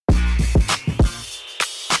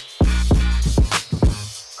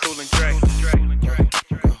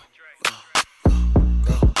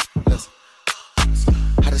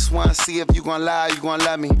see if you gon' lie, you gon'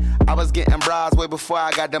 love me. I was getting bras way before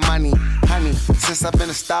I got the money. Honey, since I've been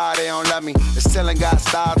a star, they don't love me. The ceiling got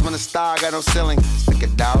stars when the star got no ceiling. Stick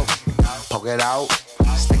it out, poke it out,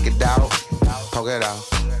 stick it out, poke it out.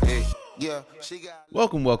 Hey, yeah, she got...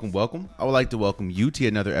 Welcome. I would like to welcome you to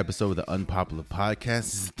another episode of the Unpopular Podcast.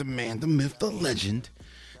 This is the man, the myth, the legend,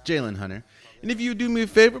 Jalen Hunter. And if you do me a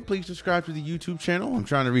favor, please subscribe to the YouTube channel. I'm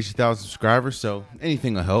trying to reach 1,000 subscribers, so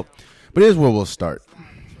anything will help. But here's where we'll start.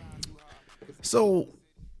 So,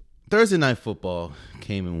 Thursday Night Football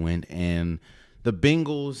came and went, and the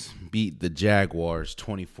Bengals beat the Jaguars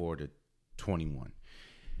 24-21.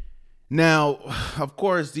 Now, of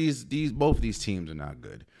course, both of these teams are not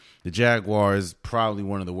good. The Jaguars, probably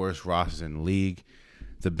one of the worst rosters in the league.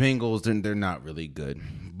 The Bengals, they're not really good.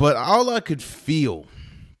 But all I could feel,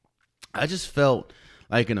 I just felt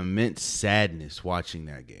like an immense sadness watching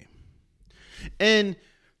that game. And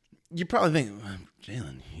you probably think,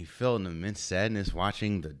 Jalen, you felt an immense sadness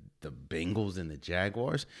watching the Bengals and the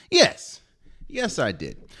Jaguars? Yes, I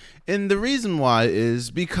did. And the reason why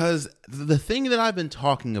is because the thing that I've been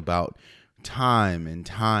talking about time and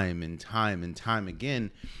time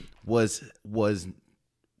again was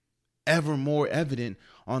ever more evident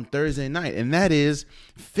on Thursday night, and that is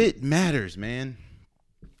fit matters, man.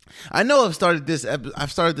 I know I've started this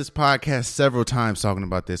podcast several times talking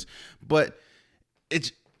about this, but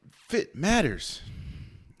fit matters.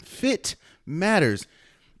 Fit matters.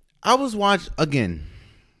 I was watching again.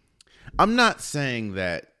 I'm not saying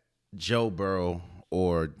that Joe Burrow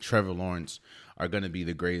or Trevor Lawrence are going to be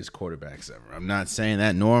the greatest quarterbacks ever. I'm not saying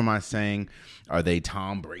that, nor am I saying are they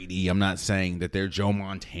Tom Brady. I'm not saying that they're Joe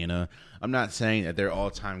Montana. I'm not saying that they're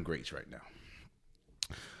all-time greats right now.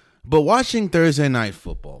 But watching Thursday Night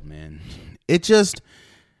Football, man, it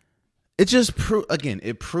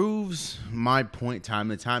proves my point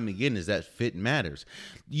time and time again is that fit matters.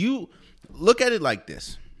 You look at it like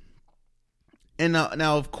this. And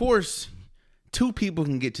now, of course, two people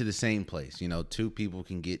can get to the same place. You know, two people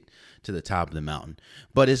can get to the top of the mountain.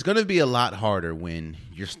 But it's going to be a lot harder when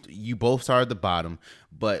you both start at the bottom,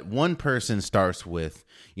 but one person starts with,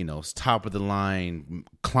 top of the line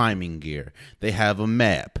climbing gear. They have a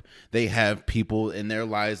map. They have people in their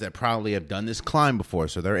lives that probably have done this climb before,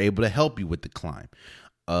 so they're able to help you with the climb.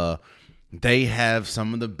 They have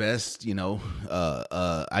some of the best,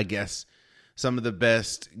 I guess some of the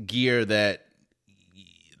best gear that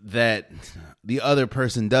the other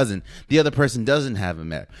person doesn't. The other person doesn't have a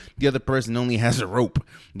map. The other person only has a rope.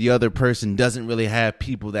 The other person doesn't really have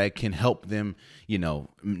people that can help them,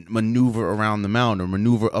 maneuver around the mountain or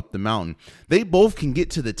maneuver up the mountain. They both can get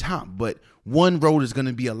to the top, but one road is going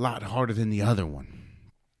to be a lot harder than the other one.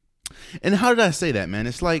 And how did I say that, man?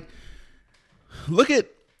 It's like, look at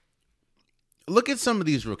some of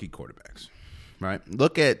these rookie quarterbacks, right?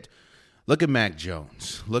 Look at Mac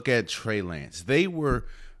Jones. Look at Trey Lance. They were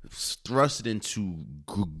thrusted into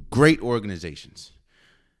great organizations.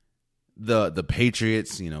 The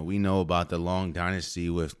Patriots, we know about the long dynasty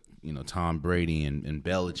with, Tom Brady and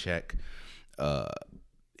Belichick.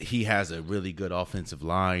 He has a really good offensive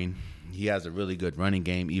line. He has a really good running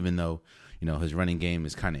game, even though, his running game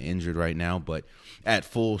is kind of injured right now. But at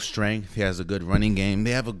full strength, he has a good running game.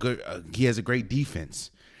 He has a great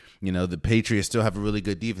defense. The Patriots still have a really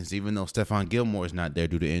good defense, even though Stephon Gilmore is not there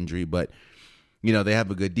due to injury. But, they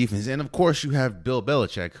have a good defense. And, of course, you have Bill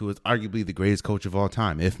Belichick, who is arguably the greatest coach of all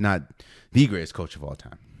time, if not the greatest coach of all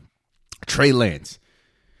time. Trey Lance,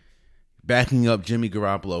 backing up Jimmy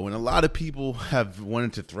Garoppolo. And a lot of people have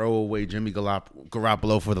wanted to throw away Jimmy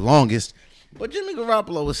Garoppolo for the longest. But Jimmy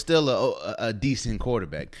Garoppolo is still a decent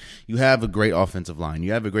quarterback. You have a great offensive line.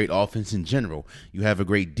 You have a great offense in general. You have a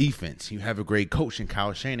great defense. You have a great coach in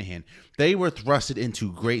Kyle Shanahan. They were thrusted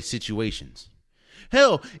into great situations.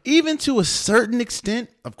 Hell, even to a certain extent,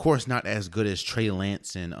 of course, not as good as Trey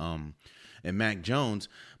Lance and Mac Jones,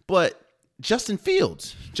 but Justin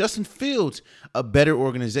Fields, a better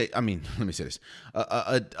organization. I mean, let me say this: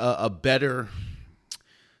 a better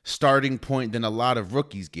starting point than a lot of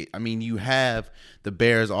rookies get. I mean, you have the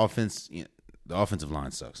Bears offense. The offensive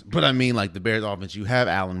line sucks. But I mean, like the Bears offense, you have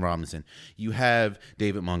Allen Robinson. You have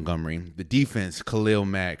David Montgomery. The defense, Khalil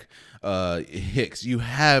Mack, Hicks. You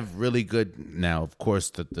have really good, now, of course,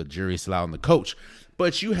 the jury's still out on the coach.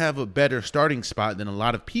 But you have a better starting spot than a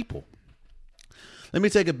lot of people. Let me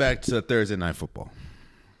take it back to Thursday Night Football.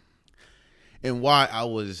 And why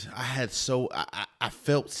I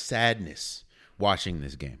felt sadness watching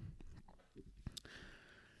this game.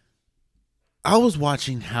 I was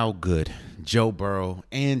watching how good Joe Burrow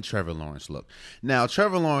and Trevor Lawrence look. Now,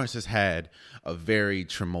 Trevor Lawrence has had a very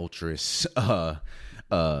tumultuous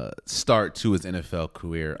start to his NFL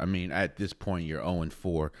career. I mean, at this point, you're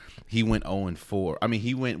 0-4. He went 0-4. I mean,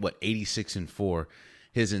 he went 86-4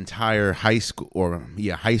 his entire high school,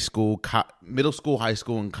 middle school, high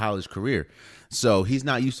school, and college career. So he's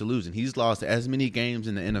not used to losing. He's lost as many games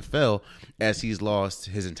in the NFL as he's lost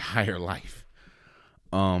his entire life.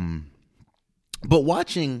 But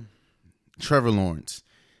watching Trevor Lawrence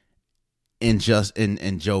and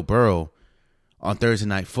Joe Burrow on Thursday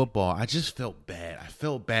Night Football, I just felt bad. I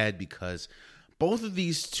felt bad because both of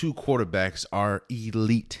these two quarterbacks are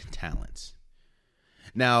elite talents.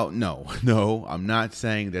 Now, no, I'm not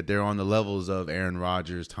saying that they're on the levels of Aaron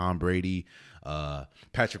Rodgers, Tom Brady,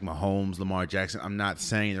 Patrick Mahomes, Lamar Jackson. I'm not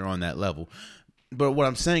saying they're on that level. But what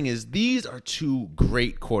I'm saying is these are two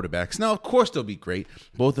great quarterbacks. Now, of course, they'll be great.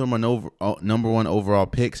 Both of them are number one overall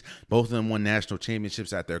picks. Both of them won national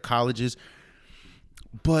championships at their colleges.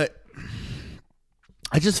 But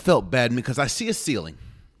I just felt bad because I see a ceiling.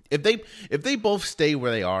 If they both stay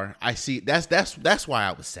where they are, I see that's why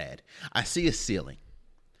I was sad. I see a ceiling.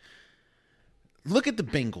 Look at the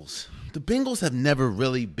Bengals. The Bengals have never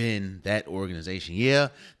really been that organization. Yeah,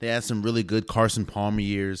 they had some really good Carson Palmer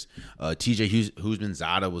years. TJ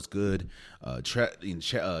Husmanzada was good. Chad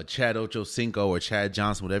Ochocinco or Chad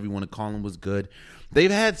Johnson, whatever you want to call him, was good. They've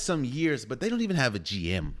had some years, but they don't even have a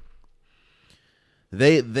GM.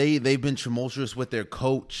 They've been tumultuous with their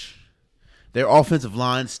coach. Their offensive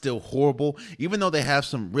line's still horrible. Even though they have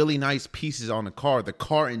some really nice pieces on the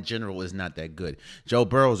car in general is not that good. Joe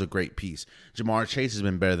Burrow's a great piece. Jamar Chase has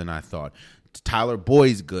been better than I thought. Tyler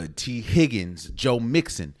Boyd's good. T. Higgins, Joe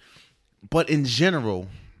Mixon. But in general,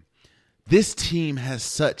 this team has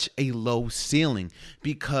such a low ceiling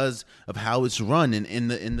because of how it's run in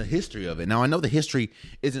the history of it. Now, I know the history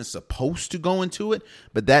isn't supposed to go into it,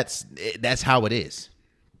 but that's how it is.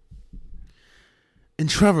 And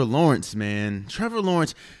Trevor Lawrence,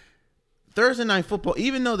 Thursday Night Football,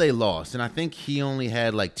 even though they lost, and I think he only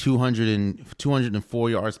had like 204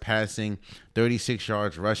 yards passing, 36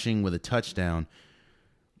 yards rushing with a touchdown,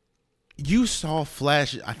 you saw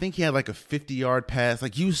flashes. I think he had like a 50-yard pass.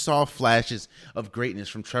 Like, you saw flashes of greatness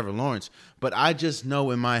from Trevor Lawrence. But I just know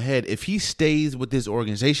in my head, if he stays with this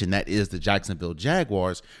organization, that is the Jacksonville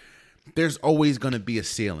Jaguars, there's always going to be a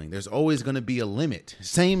ceiling. There's always going to be a limit.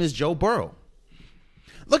 Same as Joe Burrow.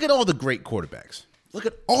 Look at all the great quarterbacks. Look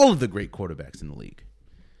at all of the great quarterbacks in the league.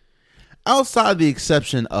 Outside the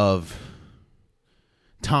exception of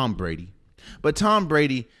Tom Brady. But Tom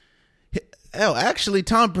Brady,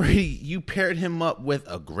 you paired him up with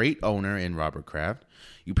a great owner in Robert Kraft.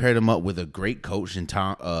 You paired him up with a great coach in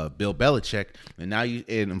Bill Belichick.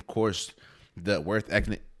 And of course, the work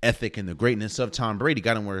ethic and the greatness of Tom Brady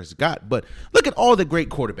got him where it's got. But look at all the great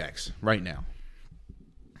quarterbacks right now.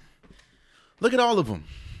 Look at all of them.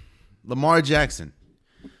 Lamar Jackson.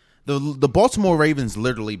 The Baltimore Ravens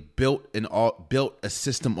literally built a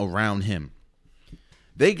system around him.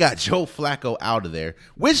 They got Joe Flacco out of there,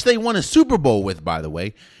 which they won a Super Bowl with, by the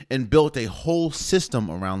way, and built a whole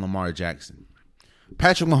system around Lamar Jackson.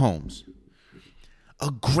 Patrick Mahomes.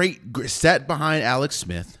 Sat behind Alex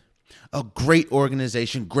Smith. A great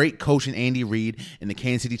organization, great coach in Andy Reid and the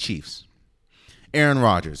Kansas City Chiefs. Aaron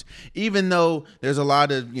Rodgers. Even though there's a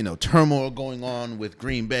lot of turmoil going on with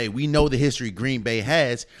Green Bay, we know the history Green Bay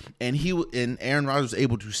has, and Aaron Rodgers was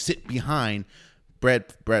able to sit behind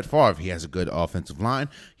Brett Favre. He has a good offensive line.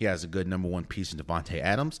 He has a good number one piece in Devontae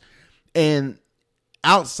Adams. And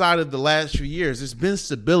outside of the last few years, there's been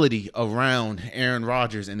stability around Aaron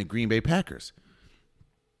Rodgers and the Green Bay Packers.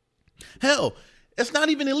 Hell, it's not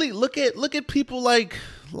even elite. Look at people like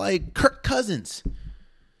Kirk Cousins.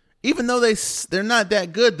 Even though they're not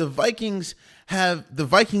that good, the Vikings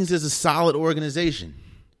is a solid organization.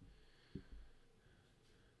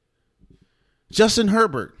 Justin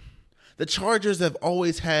Herbert. The Chargers have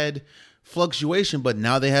always had fluctuation, but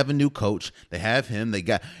now they have a new coach. They have him.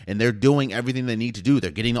 And they're doing everything they need to do.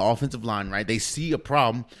 They're getting the offensive line right. They see a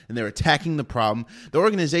problem and they're attacking the problem. The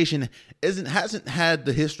organization hasn't had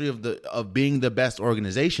the history of being the best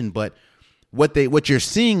organization, but what you're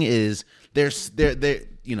seeing is they're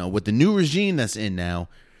with the new regime that's in now,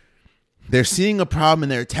 they're seeing a problem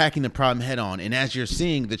and they're attacking the problem head on. And as you're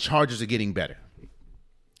seeing, the Chargers are getting better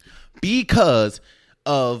because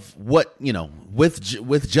of what,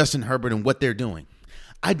 with Justin Herbert and what they're doing.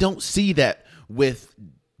 I don't see that with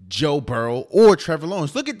Joe Burrow or Trevor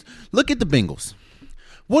Lawrence. Look at the Bengals.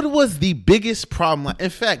 What was the biggest problem? In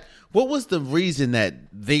fact, what was the reason that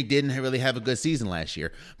they didn't really have a good season last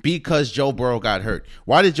year? Because Joe Burrow got hurt.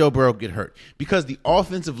 Why did Joe Burrow get hurt? Because the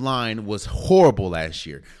offensive line was horrible last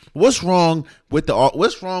year. What's wrong with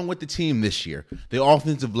the team this year? The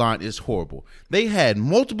offensive line is horrible. They had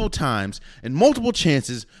multiple times and multiple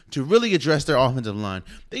chances to really address their offensive line.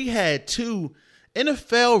 They had 2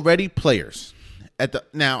 NFL-ready players.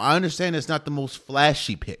 Now, I understand it's not the most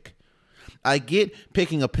flashy pick. I get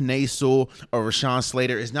picking a Penei Sewell or Rashawn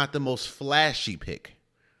Slater is not the most flashy pick.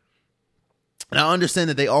 And I understand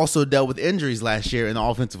that they also dealt with injuries last year in the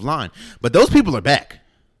offensive line. But those people are back.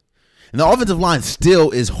 And the offensive line still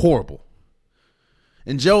is horrible.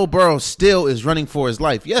 And Joe Burrow still is running for his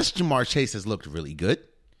life. Yes, Jamar Chase has looked really good.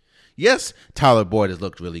 Yes, Tyler Boyd has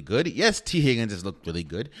looked really good. Yes, T. Higgins has looked really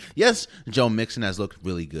good. Yes, Joe Mixon has looked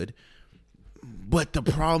really good. But the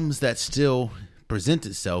problems that still present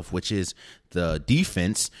itself, which is the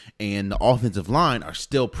defense and the offensive line, are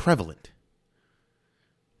still prevalent.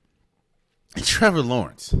 And Trevor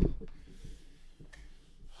Lawrence,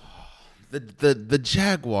 the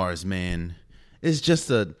Jaguars, man, is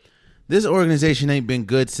just this organization ain't been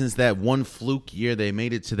good since that one fluke year they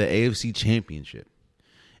made it to the AFC Championship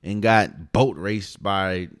and got boat raced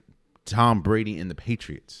by Tom Brady and the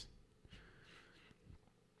Patriots.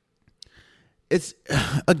 It's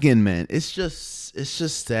again, man, it's just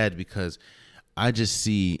sad because I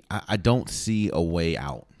don't see a way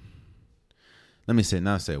out. Let me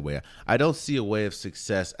not say a way out. I don't see a way of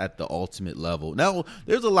success at the ultimate level. Now,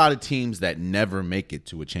 there's a lot of teams that never make it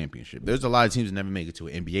to a championship. There's a lot of teams that never make it to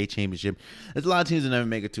an NBA championship. There's a lot of teams that never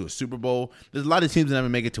make it to a Super Bowl. There's a lot of teams that never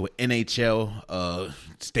make it to an NHL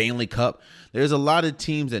Stanley Cup. There's a lot of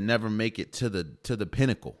teams that never make it to the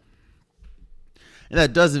pinnacle. And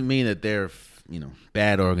that doesn't mean that they're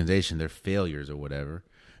bad organization, they're failures or whatever.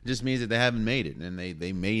 It just means that they haven't made it, and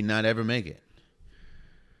they may not ever make it.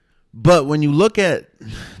 But when you look at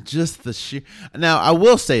just the sheer... Now, I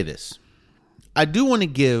will say this. I do want to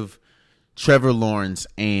give Trevor Lawrence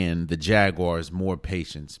and the Jaguars more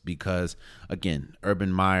patience because, again,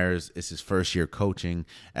 Urban Meyer is his first year coaching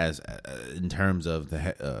as in terms of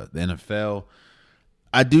the NFL.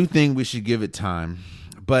 I do think we should give it time,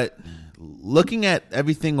 but looking at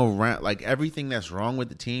everything around, like everything that's wrong with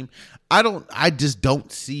the team, I just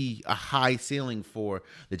don't see a high ceiling for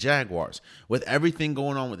the Jaguars. With everything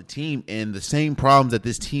going on with the team and the same problems that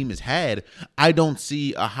this team has had, I don't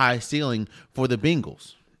see a high ceiling for the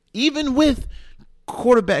Bengals. Even with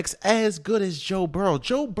quarterbacks as good as Joe Burrow.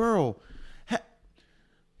 Joe Burrow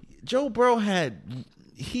had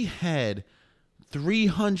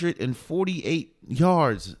 348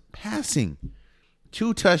 yards passing,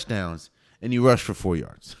 2 touchdowns, and he rushed for 4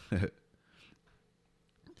 yards.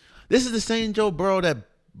 This is the same Joe Burrow that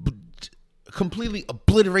completely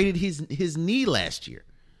obliterated his knee last year.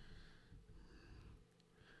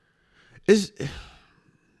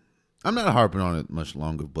 I'm not harping on it much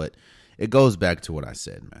longer, but it goes back to what I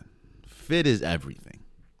said, man. Fit is everything.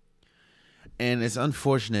 And it's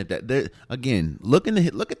unfortunate that again, look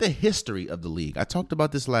at the history of the league. I talked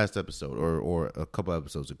about this last episode or a couple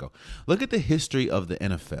episodes ago. Look at the history of the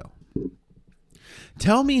NFL.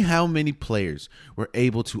 Tell me how many players were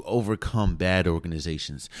able to overcome bad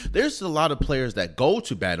organizations. There's a lot of players that go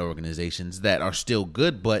to bad organizations that are still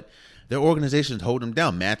good, but their organizations hold them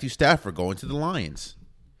down. Matthew Stafford going to the Lions.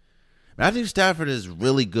 Matthew Stafford is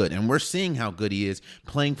really good, and we're seeing how good he is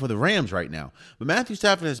playing for the Rams right now. But Matthew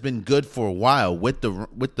Stafford has been good for a while with the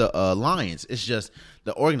Lions. It's just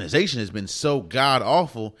the organization has been so god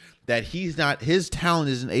awful that his talent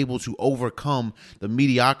isn't able to overcome the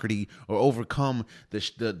mediocrity or overcome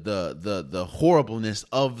the horribleness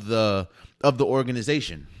of the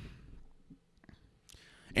organization.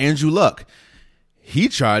 Andrew Luck, he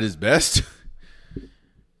tried his best.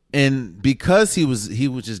 And because he was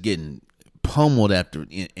just getting pummeled after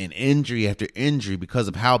injury after injury because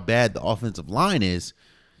of how bad the offensive line is,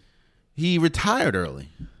 he retired early.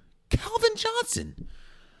 Calvin Johnson.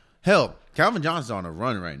 Hell, Calvin Johnson's on a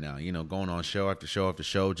run right now, going on show after show after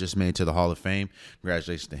show, just made it to the Hall of Fame.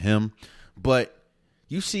 Congratulations to him. But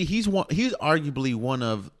you see, he's arguably one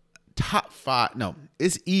of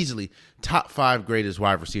it's easily top 5 greatest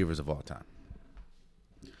wide receivers of all time.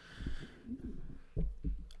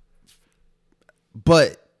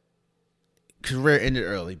 But career ended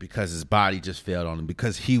early because his body just failed on him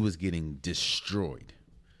because he was getting destroyed.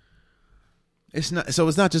 It's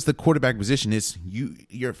not just the quarterback position. It's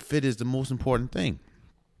your fit is the most important thing.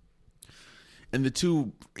 And the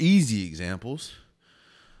 2 easy examples,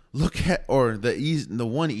 the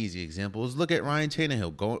one easy example is look at Ryan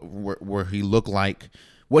Tannehill where he looked like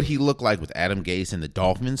what he looked like with Adam Gase and the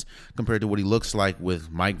Dolphins compared to what he looks like with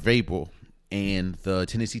Mike Vrabel and the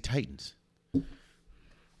Tennessee Titans.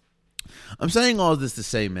 I'm saying all this to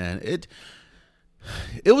say, man, it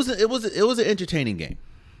was an entertaining game.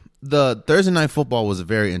 The Thursday Night Football was a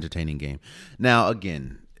very entertaining game. Now,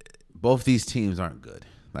 again, both these teams aren't good.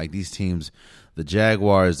 Like, these teams, the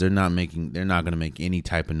Jaguars, they're not going to make any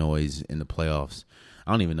type of noise in the playoffs.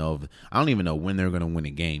 I don't even know when they're going to win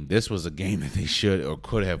a game. This was a game that they should or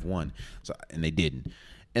could have won, and they didn't.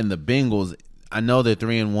 And the Bengals, I know they're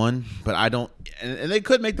 3-1, but I don't. And they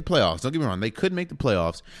could make the playoffs. Don't get me wrong, they could make the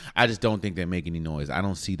playoffs. I just don't think they make any noise. I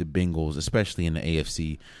don't see the Bengals, especially in the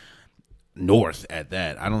AFC North, at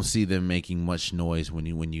that. I don't see them making much noise when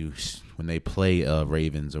they play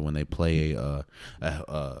Ravens or when they play a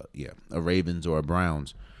Ravens or a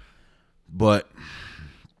Browns. But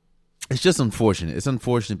it's just unfortunate. It's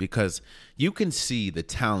unfortunate because you can see the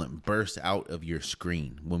talent burst out of your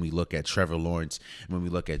screen when we look at Trevor Lawrence and when we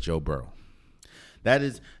look at Joe Burrow. That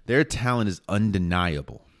is, their talent is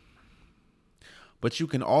undeniable. But you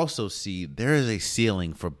can also see there is a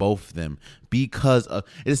ceiling for both of them because of,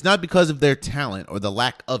 it's not because of their talent or the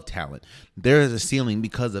lack of talent. There is a ceiling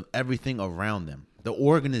because of everything around them. The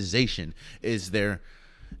organization is their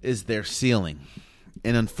ceiling.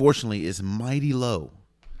 And unfortunately, it's mighty low.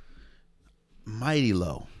 Mighty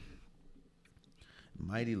low.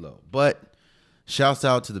 But shouts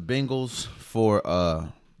out to the Bengals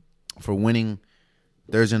for winning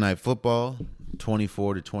Thursday Night Football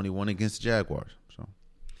 24-21 against the Jaguars. So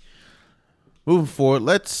moving forward,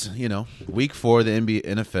 week 4 of the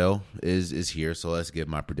NFL is here, so let's give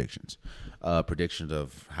my predictions. Predictions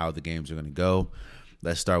of how the games are going to go.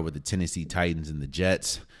 Let's start with the Tennessee Titans and the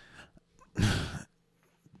Jets.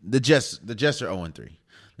 The Jets are 0-3.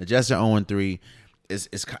 The Jets are 0-3.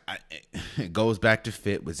 It goes back to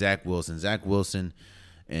fit with Zach Wilson. Zach Wilson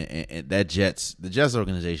and the Jets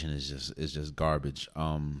organization is just garbage.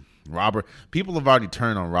 People have already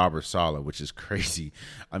turned on Robert Saleh, which is crazy.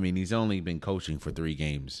 I mean, he's only been coaching for 3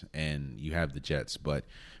 games, and you have the Jets, but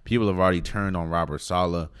people have already turned on Robert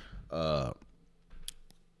Saleh.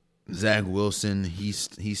 Zach Wilson,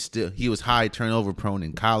 he was high turnover prone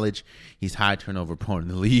in college. He's high turnover prone in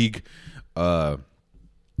the league.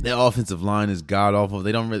 Their offensive line is god awful.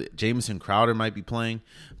 Jamison Crowder might be playing,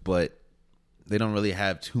 but they don't really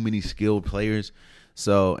have too many skilled players.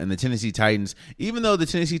 So, and the Tennessee Titans, even though the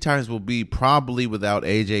Tennessee Titans will be probably without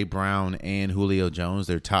A.J. Brown and Julio Jones,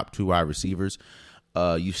 their top 2 wide receivers,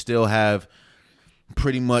 you still have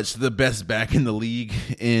pretty much the best back in the league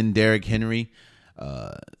in Derrick Henry.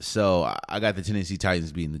 So I got the Tennessee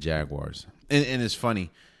Titans beating the Jaguars. And it's funny.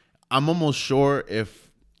 I'm almost sure if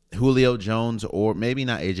Julio Jones, or maybe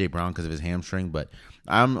not A.J. Brown because of his hamstring, but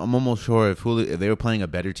I'm almost sure if they were playing a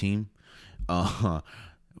better team,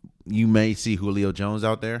 you may see Julio Jones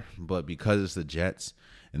out there. But because it's the Jets,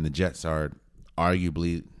 and the Jets are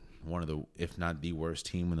arguably one of the, if not the worst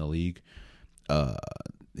team in the league,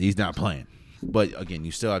 he's not playing. But again,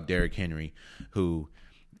 you still have Derrick Henry, who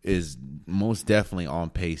is most definitely on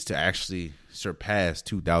pace to actually surpass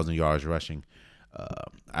 2,000 yards rushing.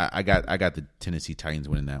 I got the Tennessee Titans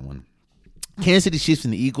winning that one. Kansas City Chiefs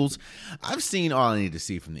and the Eagles. I've seen all I need to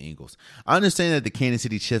see from the Eagles. I understand that the Kansas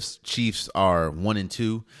City Chiefs are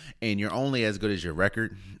 1-2, and you're only as good as your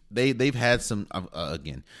record. They've had some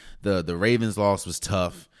again. The Ravens loss was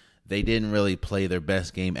tough. They didn't really play their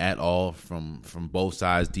best game at all from both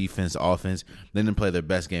sides, defense, offense. They didn't play their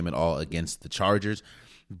best game at all against the Chargers.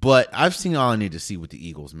 But I've seen all I need to see with the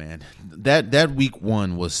Eagles, man. That week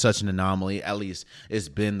 1 was such an anomaly. At least it's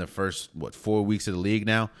been the first 4 weeks of the league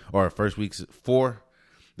now, or the first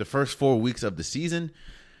 4 weeks of the season.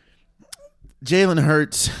 Jalen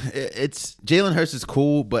Hurts is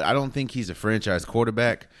cool, but I don't think he's a franchise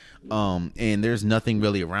quarterback. And there's nothing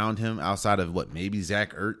really around him outside of maybe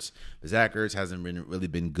Zach Ertz. Zach Ertz hasn't really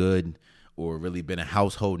been good or really been a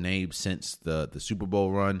household name since the Super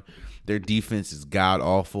Bowl run. Their defense is god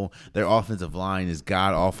awful. Their offensive line is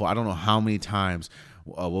god awful. I don't know how many times.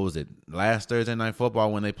 What was it? Last Thursday Night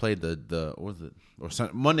Football when they played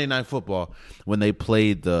Monday Night Football when they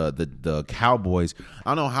played the Cowboys. I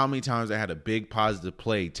don't know how many times they had a big positive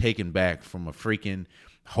play taken back from a freaking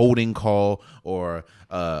holding call or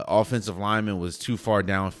offensive lineman was too far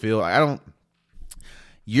downfield.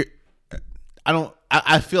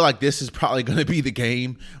 I feel like this is probably going to be the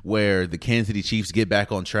game where the Kansas City Chiefs get back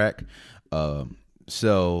on track.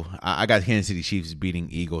 So I got Kansas City Chiefs beating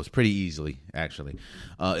Eagles pretty easily, actually.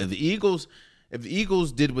 If the Eagles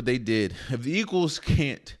did what they did, if the Eagles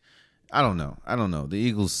can't, I don't know. The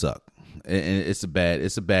Eagles suck. and it's a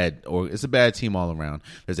bad team all around.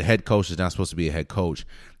 There's a head coach that's not supposed to be a head coach.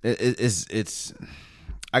 It's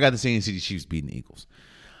I got the Kansas City Chiefs beating the Eagles.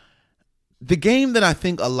 The game that I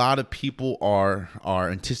think a lot of people are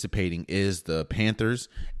anticipating is the Panthers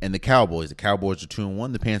and the Cowboys. The Cowboys are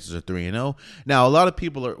 2-1. The Panthers are 3-0. Now, a lot of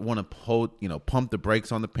people want to pump the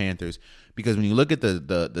brakes on the Panthers because when you look at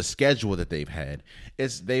the schedule that they've had,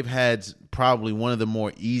 they've had probably one of the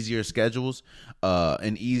more easier schedules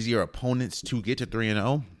and easier opponents to get to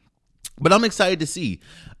 3-0. But I'm excited to see.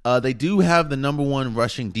 They do have the number one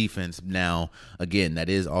rushing defense now. Again, that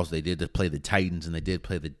is also they did play the Titans and they did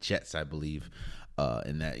play the Jets, I believe.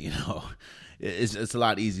 And that it's a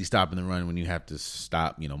lot easy stopping the run when you have to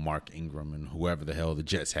stop Mark Ingram and whoever the hell the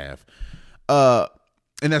Jets have. And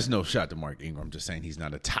that's no shot to Mark Ingram. Just saying he's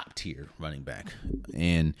not a top tier running back.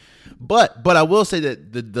 But I will say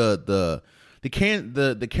that the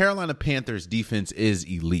Carolina Panthers defense is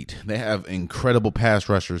elite. They have incredible pass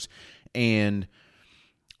rushers. And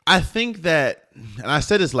I think that, and I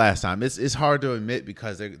said this last time, it's hard to admit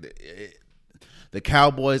because the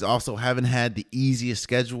Cowboys also haven't had the easiest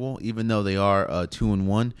schedule, even though they are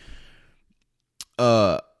 2-1.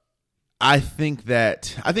 I think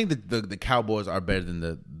that the Cowboys are better than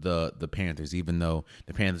the Panthers, even though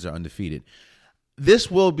the Panthers are undefeated.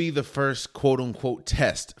 This will be the first quote unquote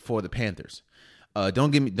test for the Panthers.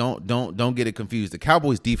 Don't get it confused. The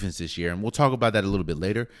Cowboys defense this year, and we'll talk about that a little bit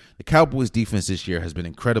later. The Cowboys defense this year has been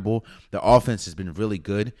incredible. The offense has been really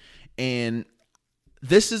good, and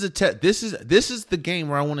this is this is the game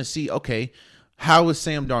where I want to see. Okay, how is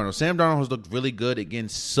Sam Darnold? Sam Darnold has looked really good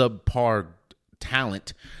against subpar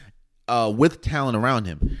talent, with talent around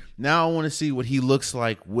him. Now I want to see what he looks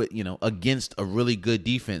like with against a really good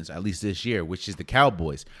defense, at least this year, which is the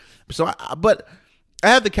Cowboys. But I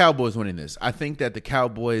have the Cowboys winning this. I think that the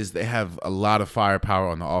Cowboys, they have a lot of firepower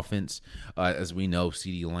on the offense. As we know,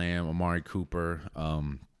 CeeDee Lamb, Amari Cooper,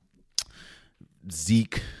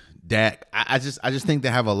 Zeke, Dak. I just think they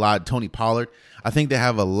have a lot. Tony Pollard. I think they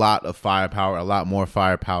have a lot of firepower, a lot more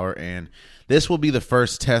firepower, and this will be the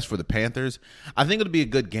first test for the Panthers. I think it'll be a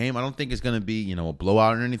good game. I don't think it's going to be a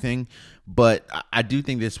blowout or anything, but I do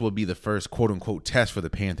think this will be the first quote unquote test for the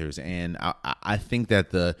Panthers, and I think that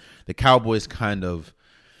the Cowboys kind of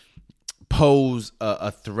pose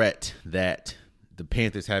a threat that the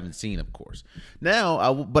Panthers haven't seen, of course.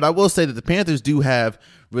 Now, but I will say that the Panthers do have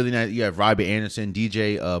really nice. You have Robbie Anderson,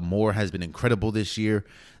 DJ Moore has been incredible this year,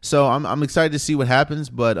 so I'm excited to see what happens.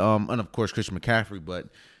 But and of course Christian McCaffrey, but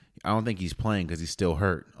I don't think he's playing because he's still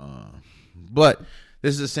hurt. But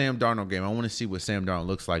this is a Sam Darnold game. I want to see what Sam Darnold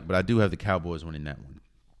looks like, but I do have the Cowboys winning that one.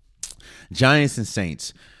 Giants and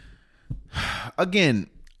Saints. Again,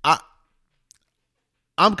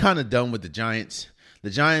 I'm kind of done with the Giants. The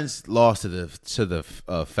Giants lost to the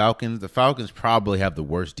Falcons. The Falcons probably have the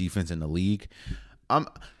worst defense in the league.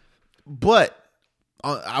 But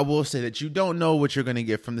I will say that you don't know what you're going to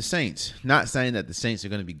get from the Saints. Not saying that the Saints are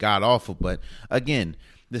going to be god-awful, but again,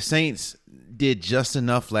 the Saints did just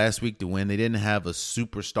enough last week to win. They didn't have a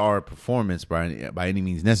superstar performance by any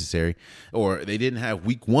means necessary, or they didn't have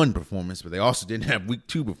week 1 performance, but they also didn't have week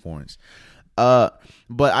 2 performance. But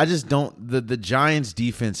I just don't. The Giants'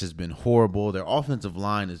 defense has been horrible. Their offensive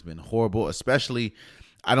line has been horrible. Especially,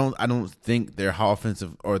 I don't think their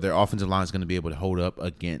offensive line is going to be able to hold up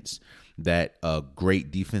against that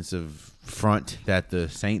great defensive front that the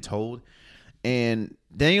Saints hold. And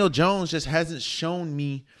Daniel Jones just hasn't shown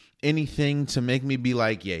me anything to make me be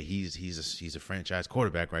like, yeah, he's a franchise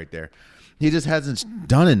quarterback right there. He just hasn't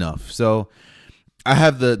done enough. So I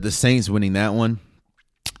have the Saints winning that one.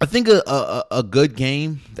 I think a good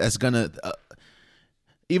game that's gonna,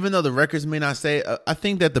 even though the records may not say, I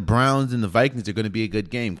think that the Browns and the Vikings are going to be a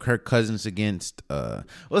good game. Kirk Cousins against,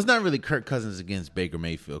 it's not really Kirk Cousins against Baker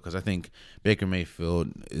Mayfield, because I think Baker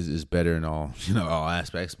Mayfield is better in all all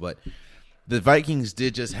aspects. But the Vikings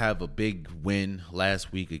did just have a big win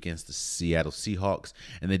last week against the Seattle Seahawks,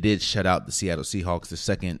 and they did shut out the Seattle Seahawks the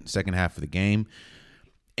second half of the game.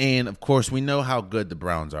 And, of course, we know how good the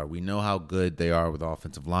Browns are. We know how good they are with the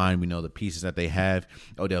offensive line. We know the pieces that they have.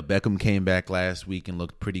 Odell Beckham came back last week and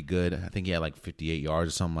looked pretty good. I think he had like 58 yards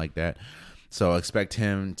or something like that. So I expect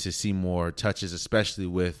him to see more touches, especially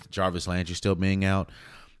with Jarvis Landry still being out.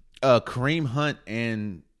 Kareem Hunt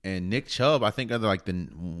and Nick Chubb, I think, are like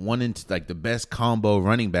the best combo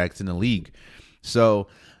running backs in the league. So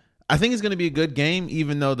I think it's going to be a good game,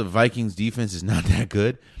 even though the Vikings defense is not that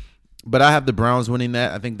good. But I have the Browns winning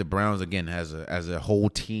that. I think the Browns, again, as a whole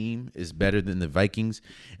team, is better than the Vikings.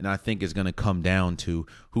 And I think it's going to come down to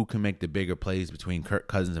who can make the bigger plays between Kirk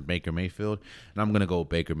Cousins and Baker Mayfield. And I'm going to go with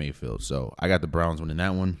Baker Mayfield. So I got the Browns winning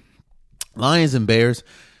that one. Lions and Bears.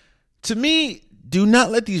 To me, do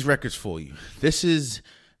not let these records fool you. The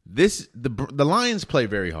Lions play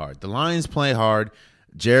very hard. The Lions play hard.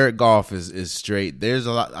 Jared Goff is straight. There's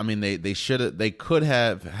a lot. I mean, they could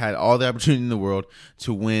have had all the opportunity in the world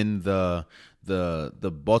to win the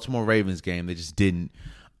Baltimore Ravens game. They just didn't.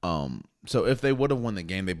 So if they would have won the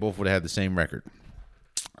game, they both would have had the same record.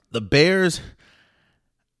 The Bears,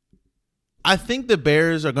 I think the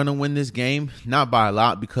Bears are going to win this game, not by a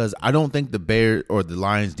lot, because I don't think the Bears or the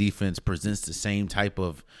Lions defense presents the same type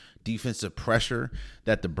of defensive pressure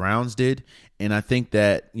that the Browns did. And I think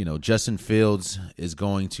that, Justin Fields is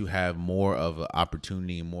going to have more of an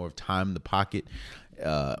opportunity and more of time in the pocket,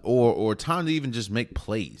 or time to even just make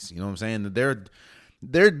plays. You know what I'm saying?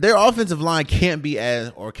 Their offensive line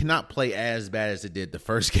cannot play as bad as it did the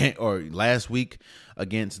first game or last week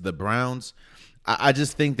against the Browns. I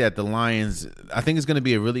just think that the Lions, I think it's going to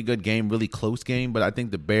be a really good game, really close game, but I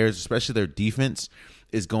think the Bears, especially their defense,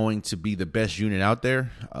 is going to be the best unit out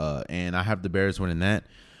there, and I have the Bears winning that.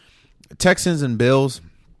 Texans and Bills,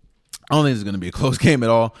 I don't think it's going to be a close game at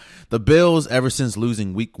all. The Bills, ever since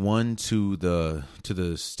losing Week 1 to the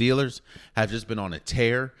Steelers, have just been on a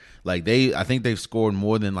tear. I think they've scored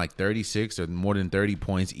more than 36 or more than 30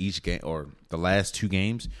 points each game or the last 2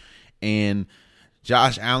 games, and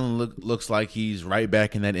Josh Allen looks like he's right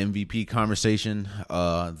back in that MVP conversation.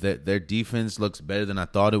 That their defense looks better than I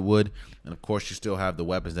thought it would, and of course, you still have the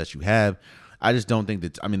weapons that you have. I just don't think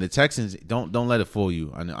that. I mean, the Texans don't let it fool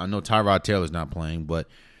you. I know Tyrod Taylor's not playing, but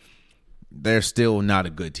they're still not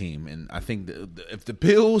a good team. And I think if the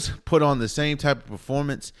Bills put on the same type of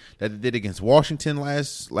performance that they did against Washington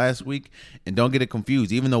last week, and don't get it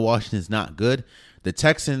confused, even though Washington's not good, the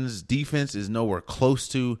Texans' defense is nowhere close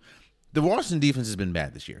to. The Washington defense has been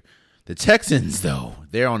bad this year. The Texans, though,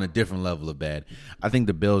 they're on a different level of bad. I think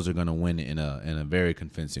the Bills are going to win in a very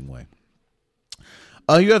convincing way.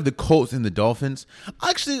 You have the Colts and the Dolphins.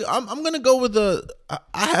 Actually, I'm going to go with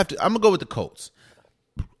I'm going to go with the Colts.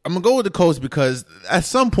 I'm going to go with the Colts because at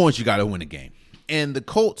some point you got to win a game. And the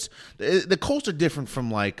Colts are different from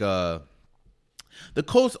the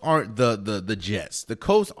Colts aren't the Jets. The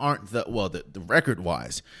Colts aren't the record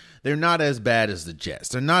wise. They're not as bad as the Jets.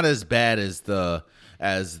 They're not as bad as the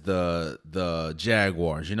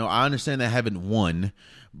Jaguars. I understand they haven't won,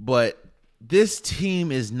 but this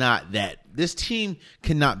team is not that. This team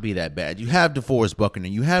cannot be that bad. You have DeForest Buckner.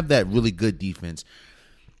 You have that really good defense.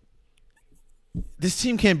 This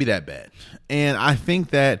team can't be that bad. And I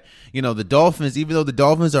think that, the Dolphins, even though the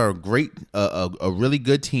Dolphins are a really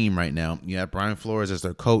good team right now, you have Brian Flores as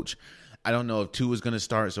their coach. I don't know if Tua's going to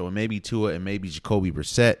start, so it may be Tua and maybe Jacoby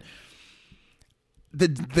Brissett.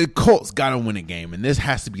 The Colts got to win a game, and this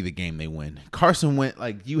has to be the game they win. Carson Wentz,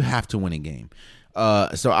 you have to win a game.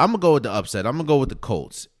 So I'm going to go with the upset. I'm going to go with the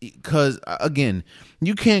Colts because, again,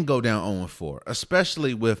 you can't go down 0-4,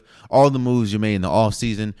 especially with all the moves you made in the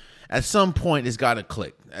offseason. At some point, it's got to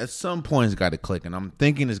click. And I'm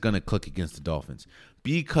thinking it's going to click against the Dolphins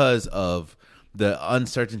because of the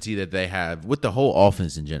uncertainty that they have with the whole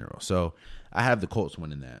offense in general. So I have the Colts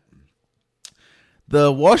winning that. The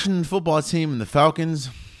Washington football team and the Falcons,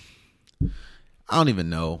 I don't even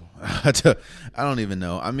know. I don't even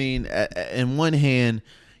know. I mean, in one hand,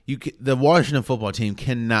 the Washington football team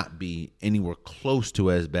cannot be anywhere close to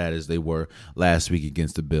as bad as they were last week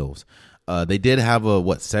against the Bills. They did have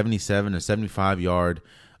a 77 or 75-yard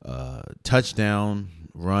touchdown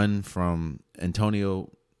run from Antonio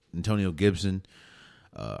Gibson.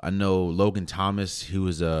 I know Logan Thomas, who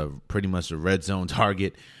was pretty much a red zone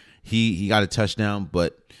target. He got a touchdown,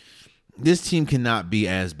 but this team cannot be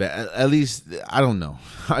as bad. At least I don't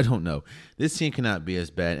know. This team cannot be as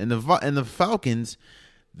bad. And the Falcons,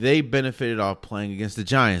 they benefited off playing against the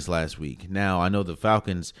Giants last week. Now I know the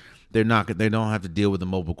Falcons, they don't have to deal with a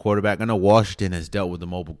mobile quarterback. I know Washington has dealt with a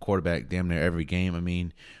mobile quarterback damn near every game. I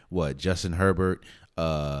mean, Justin Herbert,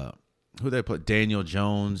 who they put, Daniel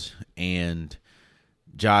Jones and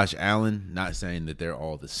Josh Allen. Not saying that they're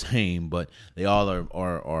all the same, but they all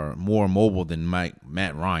are more mobile than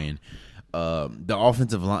Matt Ryan. The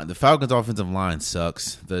offensive line, the Falcons' offensive line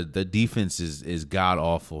sucks. The defense is god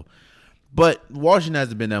awful, but Washington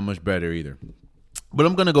hasn't been that much better either. But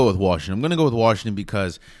I'm going to go with Washington. I'm going to go with Washington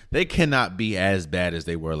because they cannot be as bad as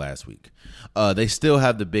they were last week. They still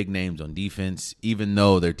have the big names on defense, even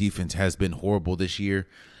though their defense has been horrible this year.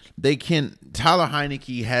 Tyler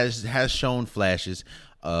Heinicke has shown flashes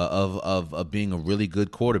of being a really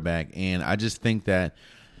good quarterback, and I just think that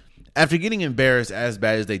after getting embarrassed as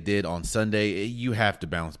bad as they did on Sunday, you have to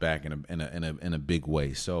bounce back in a big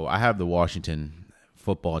way. So I have the Washington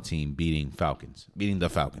football team beating the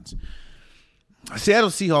Falcons. Seattle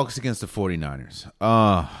Seahawks against the 49ers.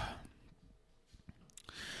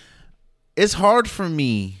 It's hard for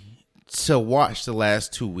me to watch the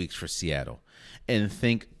last 2 weeks for Seattle and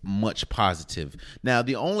think much positive. Now,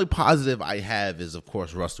 the only positive I have is, of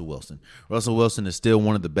course, Russell Wilson. Russell Wilson is still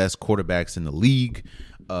one of the best quarterbacks in the league.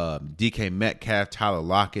 DK Metcalf, Tyler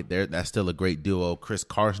Lockett, that's still a great duo. Chris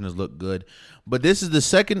Carson has looked good. But this is the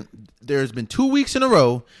second, there's been 2 weeks in a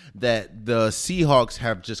row that the Seahawks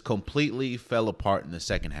have just completely fell apart in the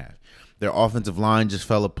second half. Their offensive line just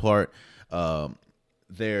fell apart.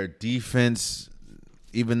 Their defense,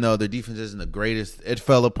 even though their defense isn't the greatest, it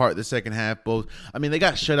fell apart the second half. They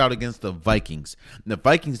got shut out against the Vikings. The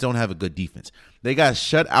Vikings don't have a good defense. They got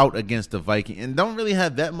shut out against the Vikings and don't really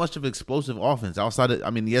have that much of explosive offense outside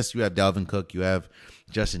of, yes, you have Dalvin Cook, you have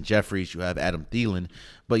Justin Jeffries, you have Adam Thielen,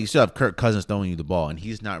 but you still have Kirk Cousins throwing you the ball, and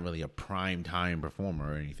he's not really a prime time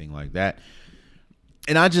performer or anything like that.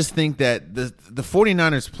 And I just think that the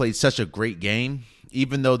 49ers played such a great game,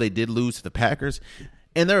 even though they did lose to the Packers,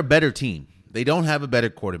 and they're a better team. They don't have a better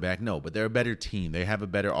quarterback, no, but they're a better team. They have a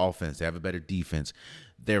better offense. They have a better defense.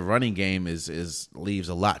 Their running game leaves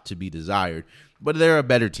a lot to be desired, but they're a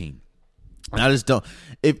better team. And I just don't.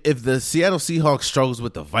 If the Seattle Seahawks struggles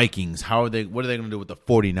with the Vikings, what are they going to do with the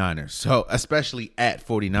 49ers? So especially at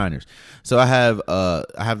 49ers. So I have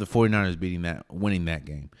the 49ers winning that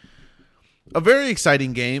game. A very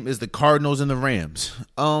exciting game is the Cardinals and the Rams.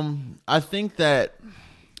 I think that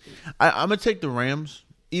I'm going to take the Rams.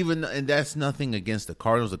 And that's nothing against the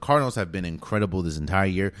Cardinals. The Cardinals have been incredible this entire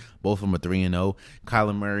year. Both of them are 3-0.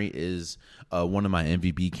 Kyler Murray is one of my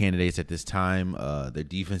MVP candidates at this time. Their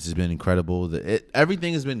defense has been incredible.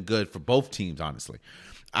 Everything has been good for both teams, honestly.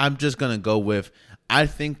 I'm just going to go with, I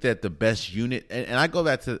think that the best unit, and I go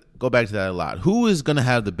back to that a lot. Who is going to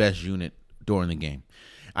have the best unit during the game?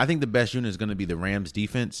 I think the best unit is going to be the Rams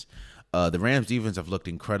defense. The Rams defense have looked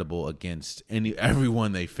incredible against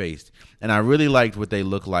everyone they faced, and I really liked what they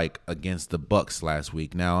looked like against the Bucs last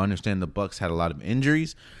week. Now, I understand the Bucs had a lot of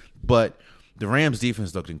injuries, but the Rams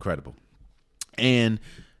defense looked incredible. And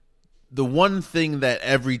the one thing that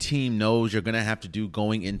every team knows you're going to have to do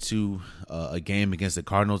going into a game against the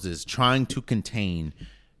Cardinals is trying to contain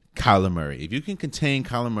Kyler Murray. If you can contain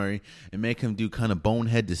Kyler Murray and make him do kind of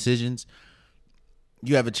bonehead decisions,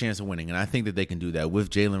 you have a chance of winning, and I think that they can do that with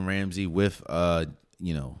Jalen Ramsey, with Aaron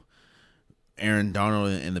Donald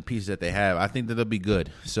and the pieces that they have. I think that they'll be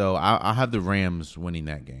good. So I'll have the Rams winning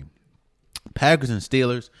that game. Packers and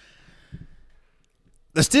Steelers.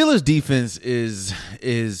 The Steelers' defense is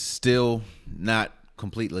still not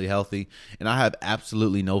completely healthy, and I have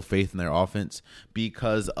absolutely no faith in their offense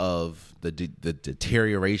because of the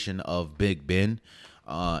deterioration of Big Ben.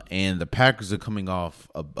 And the Packers are coming off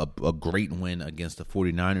a great win against the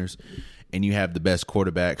 49ers, and you have the best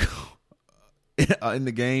quarterback in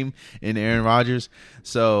the game in Aaron Rodgers.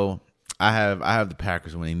 So I have the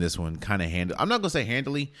Packers winning this one kind of handily. I'm not going to say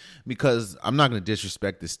handily because I'm not going to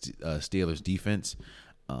disrespect the Steelers defense,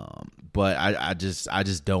 but I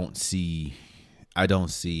just don't see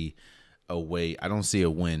a way. I don't see a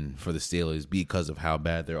win for the Steelers because of how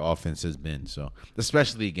bad their offense has been. So,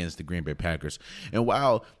 especially against the Green Bay Packers. And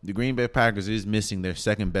while the Green Bay Packers is missing their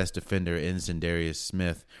second best defender in Za'Darius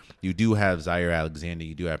Smith, you do have Zaire Alexander,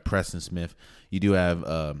 you do have Preston Smith, you do have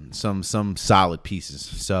some solid pieces.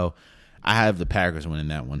 So, I have the Packers winning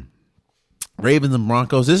that one. Ravens and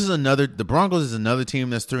Broncos. The Broncos is another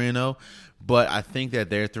team that's 3-0. But I think that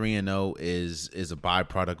their 3-0 is a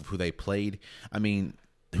byproduct of who they played. I mean,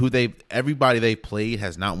 everybody they played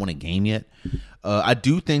has not won a game yet. I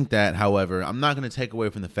do think that, however, I'm not going to take away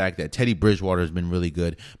from the fact that Teddy Bridgewater has been really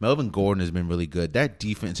good. Melvin Gordon has been really good. That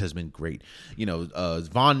defense has been great.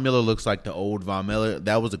 Von Miller looks like the old Von Miller.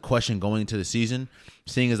 That was a question going into the season,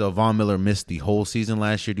 seeing as though Von Miller missed the whole season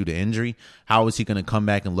last year due to injury. How is he going to come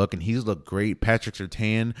back and look? And he's looked great. Patrick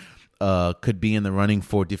Surtain could be in the running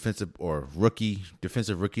for defensive rookie of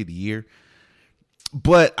the year.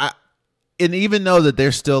 But and even though that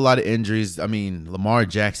there's still a lot of injuries, I mean, Lamar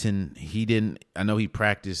Jackson, I know he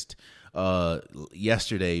practiced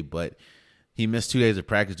yesterday, but he missed 2 days of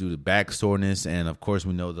practice due to back soreness. And of course,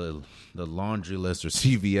 we know the laundry list or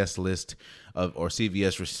CVS list or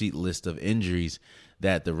CVS receipt list of injuries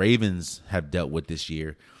that the Ravens have dealt with this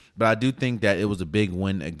year. But I do think that it was a big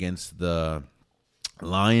win against the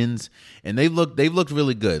Lions, and they've looked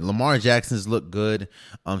really good. Lamar Jackson's looked good.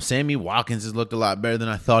 Sammy Watkins has looked a lot better than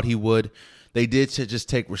I thought he would. They did just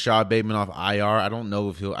take Rashad Bateman off IR. I don't know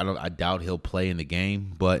if I doubt he'll play in the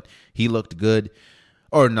game, but he looked good.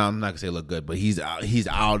 Or no, I'm not gonna say look good, but he's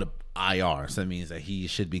out of IR, so that means that he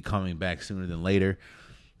should be coming back sooner than later.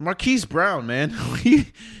 Marquise Brown, man,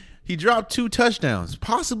 he He dropped 2 touchdowns,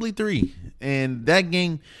 possibly 3. And that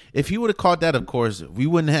game, if he would have caught that, of course, we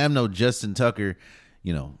wouldn't have no Justin Tucker,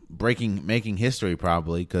 making history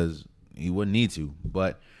probably, because he wouldn't need to.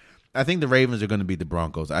 But I think the Ravens are going to beat the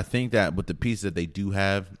Broncos. I think that with the piece that they do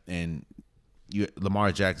have, and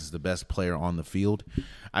Lamar Jackson is the best player on the field,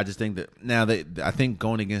 I just think that I think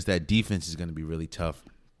going against that defense is going to be really tough.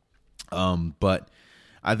 But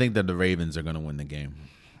I think that the Ravens are going to win the game.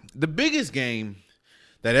 The biggest game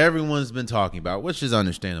that everyone's been talking about, which is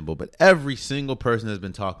understandable, but every single person has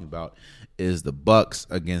been talking about, is the Bucs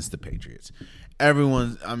against the Patriots. There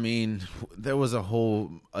was a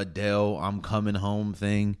whole Adele "I'm coming home"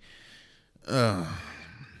 thing. Adele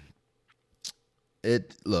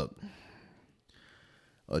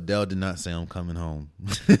did not say "I'm coming home."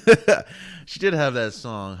 She did have that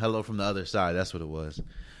song "Hello from the Other Side." That's what it was.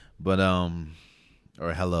 But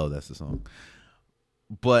or "Hello," that's the song.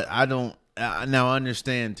 But I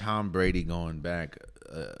understand Tom Brady going back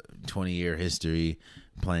 20-year history,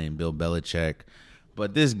 playing Bill Belichick.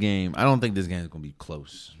 But this game, I don't think this game is going to be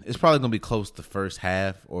close. It's probably going to be close the first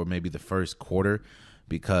half or maybe the first quarter,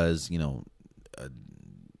 because,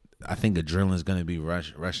 I think adrenaline is going to be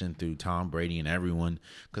rushing through Tom Brady and everyone,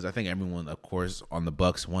 because I think everyone, of course, on the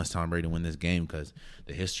Bucs wants Tom Brady to win this game because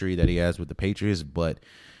the history that he has with the Patriots. But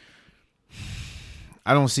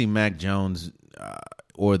I don't see Mac Jones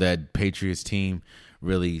or that Patriots team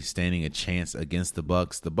really standing a chance against the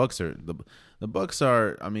Bucs. The Bucs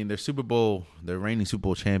are they're reigning Super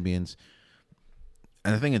Bowl champions.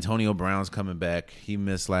 And I think Antonio Brown's coming back. He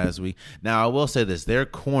missed last week. Now, I will say this. Their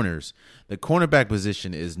corners, the cornerback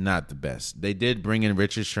position is not the best. They did bring in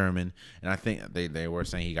Richard Sherman, and I think they were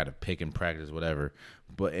saying he got a pick in practice, whatever.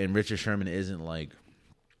 And Richard Sherman isn't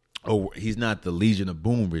he's not the Legion of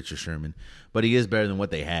Boom Richard Sherman, but he is better than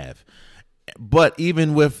what they have. But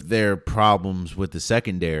even with their problems with the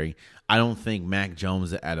secondary, I don't think Mac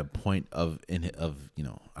Jones is at a point I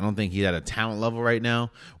don't think he's at a talent level right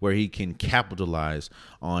now where he can capitalize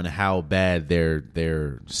on how bad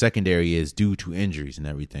their secondary is due to injuries and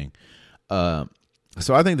everything. So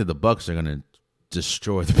I think that the Bucs are going to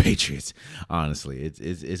destroy the Patriots. Honestly,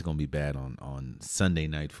 it's going to be bad on Sunday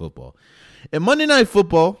Night Football. And Monday Night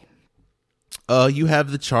Football, you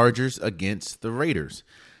have the Chargers against the Raiders.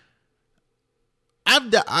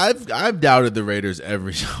 I've doubted the Raiders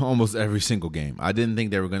almost every single game. I didn't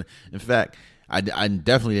think they were going to. In fact, I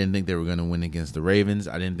definitely didn't think they were going to win against the Ravens.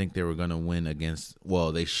 I didn't think they were going to win against.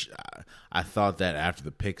 I thought that after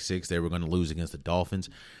the pick six, they were going to lose against the Dolphins.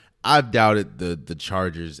 I've doubted the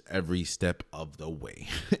Chargers every step of the way.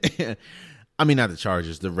 I mean, not the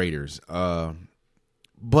Chargers, the Raiders. But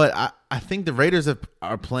I think the Raiders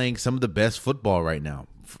are playing some of the best football right now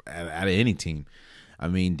out of any team. I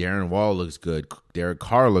mean, Darren Waller looks good. Derek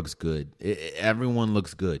Carr looks good. Everyone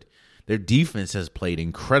looks good. Their defense has played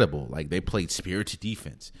incredible. Like, they played spirited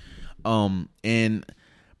defense. But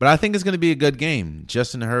I think it's going to be a good game.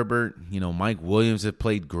 Justin Herbert, Mike Williams have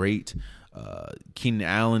played great. Keenan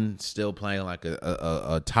Allen still playing like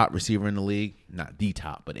a top receiver in the league. Not the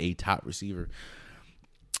top, but a top receiver.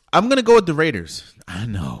 I'm going to go with the Raiders. I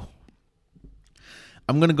know.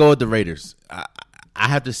 I'm going to go with the Raiders. I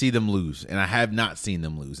have to see them lose, and I have not seen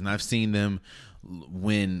them lose. And I've seen them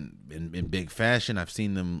win in big fashion. I've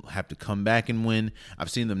seen them have to come back and win. I've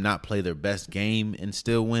seen them not play their best game and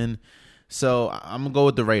still win. So I'm going to go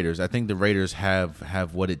with the Raiders. I think the Raiders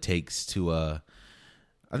have what it takes to I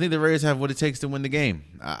think the Raiders have what it takes to win the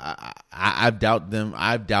game. I've doubted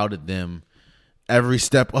them every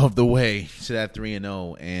step of the way to that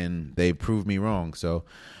 3-0, and they proved me wrong. So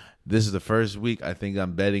this is the first week I think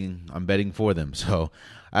I'm betting for them. So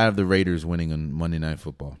I have the Raiders winning on Monday Night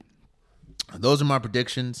Football. Those are my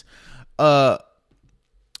predictions. What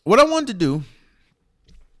I wanted to do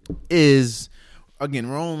is, again,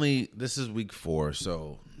 this is week 4,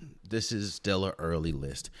 so this is still an early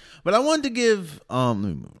list. But I wanted to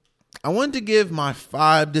give my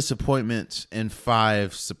 5 disappointments and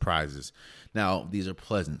 5 surprises. Now, these are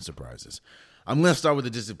pleasant surprises. I'm going to start with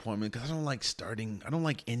the disappointment because I don't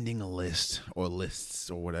like ending a list or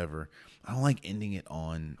lists or whatever. I don't like ending it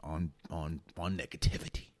on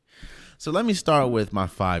negativity. So let me start with my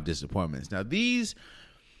 5 disappointments. Now, these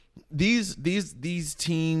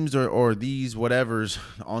teams or these whatevers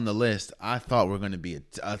on the list, I thought were going to be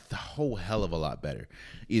a whole hell of a lot better.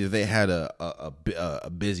 Either they had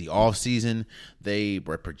a busy off season, they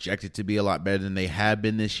were projected to be a lot better than they have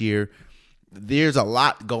been this year. There's a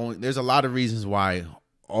lot of reasons why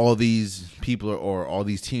all these people or all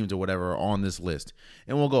these teams or whatever are on this list,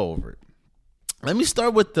 and we'll go over it. Let me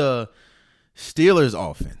start with the Steelers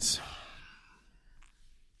offense.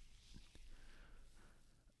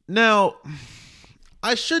 Now,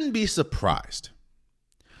 I shouldn't be surprised.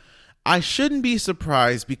 I shouldn't be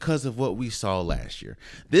surprised because of what we saw last year.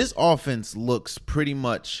 This offense looks pretty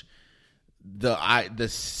much the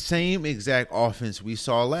same exact offense we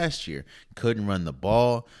saw last year. Couldn't run the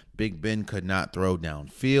ball. Big Ben could not throw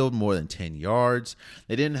downfield more than 10 yards.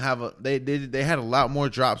 They didn't have they had a lot more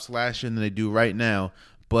drops last year than they do right now,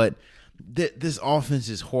 but this offense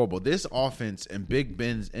is horrible. This offense and Big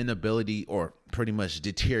Ben's inability or pretty much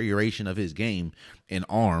deterioration of his game and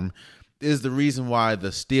arm is the reason why the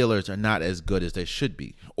Steelers are not as good as they should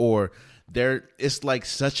be. Or it's like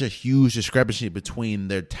such a huge discrepancy between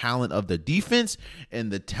their talent of the defense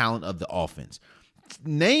and the talent of the offense.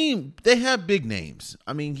 They have big names.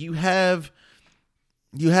 I mean, you have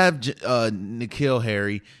N'Keal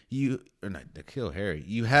Harry. You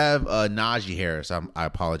have Najee Harris. I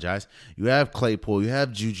apologize. You have Claypool. You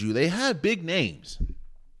have Juju. They have big names.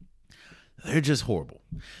 They're just horrible.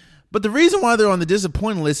 But the reason why they're on the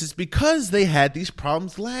disappointing list is because they had these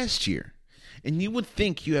problems last year. And you would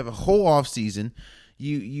think you have a whole offseason.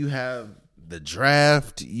 You have the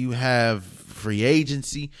draft. You have free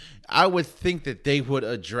agency. I would think that they would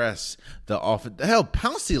address the offense. Hell,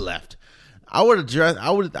 Pouncey left. I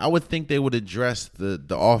would think they would address the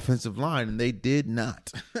offensive line, and they did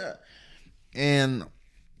not. And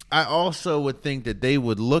I also would think that they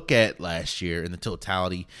would look at last year in the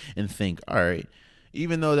totality and think, all right,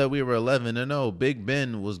 even though that we were 11-0, Big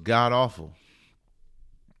Ben was god awful.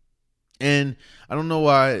 And I don't know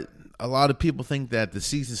why a lot of people think that the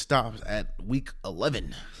season stops at week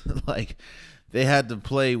 11. Like, they had to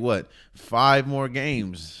play 5 more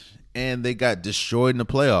games, and they got destroyed in the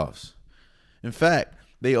playoffs. In fact,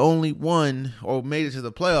 they only won or made it to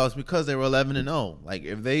the playoffs because they were 11-0. Like,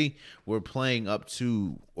 if they were playing up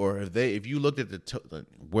to, or if you looked at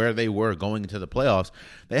where they were going into the playoffs,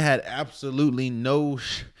 they had absolutely no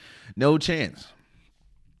chance.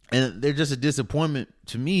 And they're just a disappointment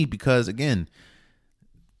to me because, again,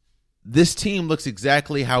 this team looks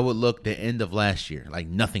exactly how it looked the end of last year. Like,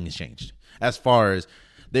 nothing has changed. As far as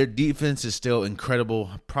their defense is still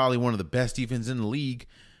incredible, probably one of the best defenses in the league,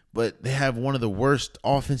 but they have one of the worst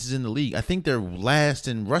offenses in the league. I think they're last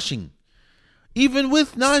in rushing, even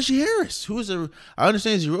with Najee Harris, I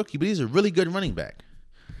understand he's a rookie, but he's a really good running back.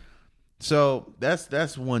 So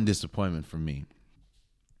that's one disappointment for me.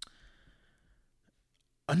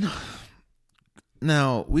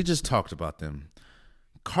 Now, we just talked about them.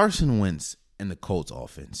 Carson Wentz and the Colts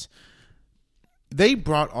offense. They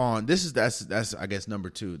brought on, that's I guess number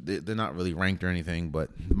 2. They're not really ranked or anything, but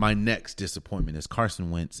my next disappointment is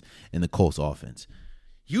Carson Wentz and the Colts offense.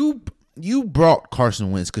 You brought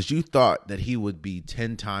Carson Wentz because you thought that he would be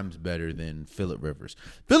 10 times better than Phillip Rivers.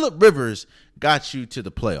 Phillip Rivers got you to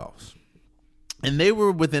the playoffs, and they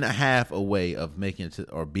were within a half away of making it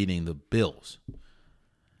or beating the Bills.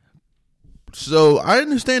 So I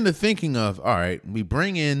understand the thinking of, all right, we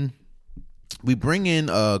bring in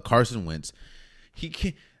Carson Wentz.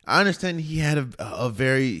 I understand he had a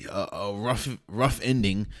very rough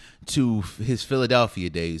ending to his Philadelphia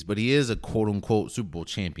days, but he is a quote unquote Super Bowl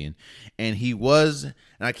champion, and he was, and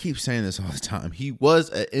I keep saying this all the time, he was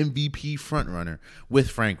an MVP frontrunner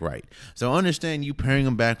with Frank Reich. So I understand you pairing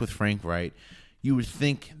him back with Frank Reich. You would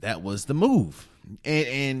think that was the move,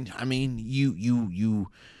 and I mean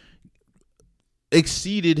you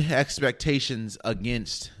exceeded expectations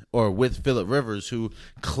against or with Phillip Rivers, who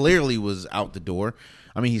clearly was out the door.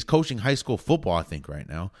 I mean, he's coaching high school football, I think, right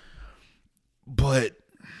now. But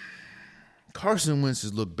Carson Wentz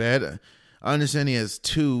has looked bad. I understand he has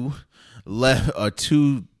 2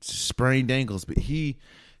 sprained ankles, but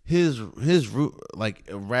his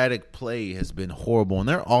erratic play has been horrible, and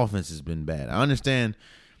their offense has been bad. I understand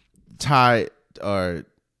I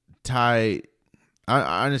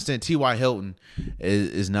understand T.Y. Hilton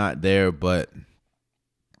is not there, but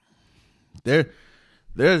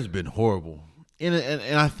there's been horrible. And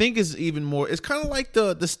I think it's even more, it's kind of like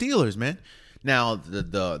the Steelers, man. Now,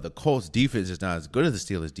 the Colts defense is not as good as the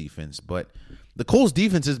Steelers defense, but the Colts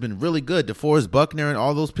defense has been really good. DeForest Buckner and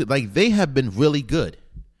all those people, like, they have been really good.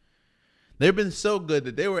 They've been so good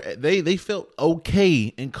that they felt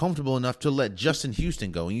okay and comfortable enough to let Justin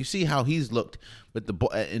Houston go. And you see how he's looked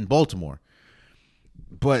in Baltimore.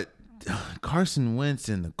 But Carson Wentz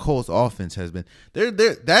and the Colts offense has been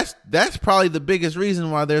that's probably the biggest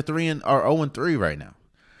reason why they're 0-3 right now.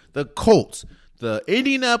 The Colts, the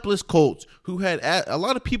Indianapolis Colts, who had a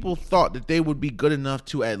lot of people thought that they would be good enough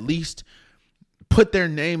to at least put their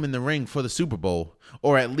name in the ring for the Super Bowl,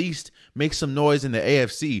 or at least make some noise in the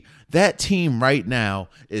AFC, that team right now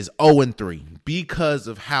is 0-3 because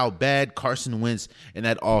of how bad Carson Wentz and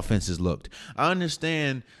that offense has looked. I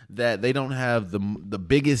understand that they don't have the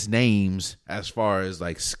biggest names as far as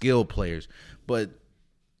like skill players, but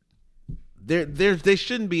they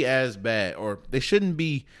shouldn't be as bad, or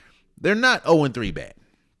they're not 0-3 bad.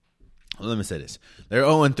 Let me say this. They're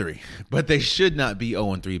 0-3, but they should not be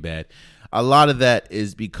 0-3 bad. A lot of that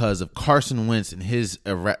is because of Carson Wentz and his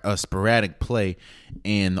sporadic play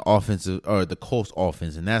in the offensive, or the Colts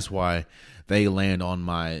offense, and that's why they land on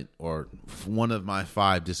one of my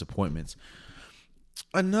 5 disappointments.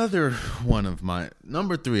 Another one of my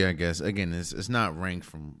number 3, I guess. Again, it's not ranked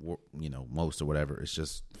from most or whatever. It's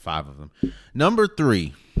just 5 of them. Number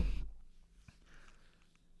 3.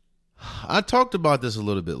 I talked about this a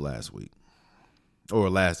little bit last week, or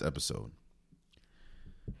last episode.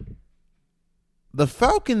 The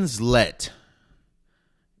Falcons let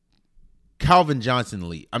Calvin Johnson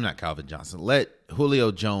leave. I'm not Calvin Johnson. Let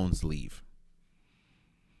Julio Jones leave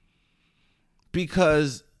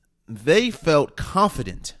because they felt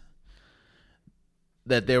confident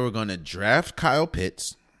that they were going to draft Kyle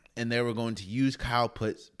Pitts, and they were going to use Kyle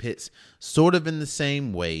Pitts sort of in the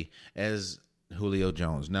same way as Julio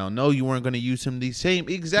Jones. Now, no, you weren't going to use him the same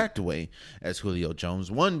exact way as Julio Jones.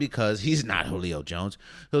 One, because he's not Julio Jones.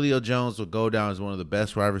 Julio Jones will go down as one of the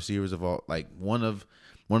best wide receivers of all, like one of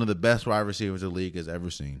the best wide receivers the league has ever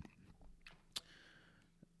seen.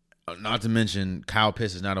 Not to mention, Kyle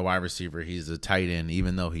Pitts is not a wide receiver. He's a tight end,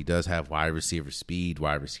 even though he does have wide receiver speed,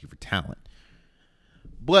 wide receiver talent.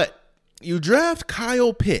 But you draft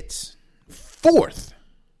Kyle Pitts, 4th.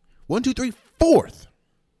 4th.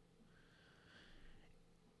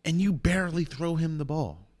 And you barely throw him the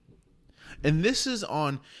ball. And this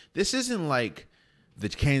isn't like the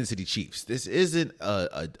Kansas City Chiefs. This isn't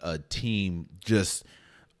a team just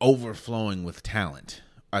overflowing with talent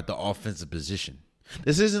at the offensive position.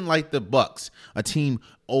 This isn't like the Bucs, a team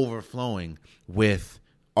overflowing with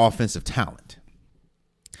offensive talent.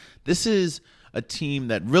 This is a team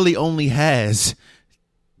that really only has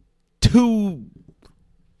 2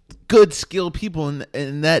 good skilled people,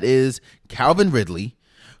 and that is Calvin Ridley,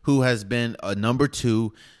 who has been a number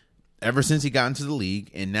 2 ever since he got into the league,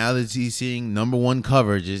 and now that he's seeing number 1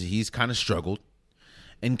 coverages, he's kind of struggled,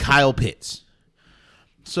 and Kyle Pitts.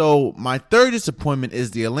 So my 3rd disappointment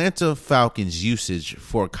is the Atlanta Falcons' usage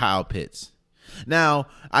for Kyle Pitts. Now,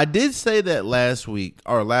 I did say that last week,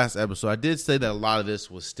 or last episode, I did say that a lot of this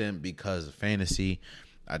was stemmed because of fantasy.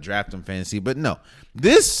 I drafted him fantasy, but no,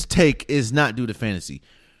 this take is not due to fantasy.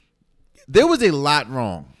 There was a lot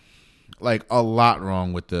wrong. Like a lot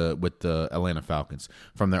wrong with the Atlanta Falcons,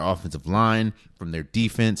 from their offensive line, from their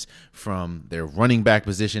defense, from their running back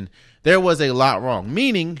position. There was a lot wrong,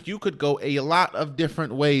 meaning you could go a lot of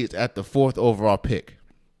different ways at the 4th overall pick.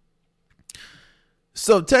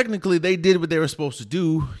 So technically they did what they were supposed to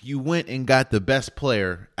do. You went and got the best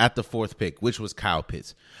player at the 4th pick, which was Kyle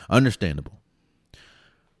Pitts. Understandable.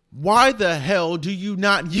 Why the hell do you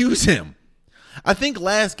not use him? I think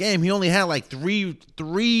last game he only had like three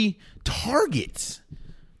targets,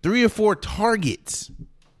 3 or 4 targets.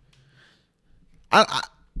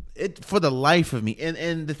 It for the life of me.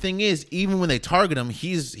 And the thing is, even when they target him,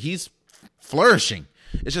 he's flourishing.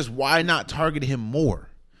 It's just, why not target him more?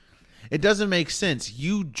 It doesn't make sense.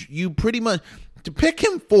 You pretty much, to pick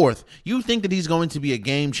him 4th, you think that he's going to be a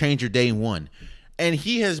game changer day 1. And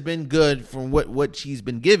he has been good from what he's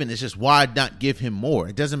been given. It's just, why not give him more?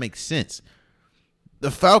 It doesn't make sense.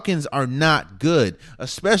 The Falcons are not good,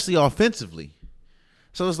 especially offensively.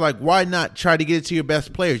 So it's like, why not try to get it to your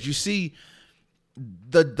best players? You see,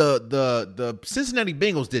 the Cincinnati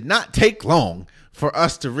Bengals did not take long for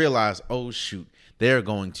us to realize, oh, shoot, they're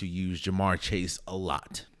going to use Jamar Chase a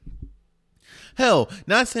lot. Hell,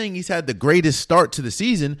 not saying he's had the greatest start to the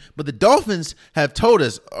season, but the Dolphins have told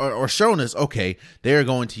us or shown us, okay, they're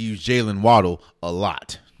going to use Jalen Waddle a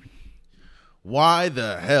lot. Why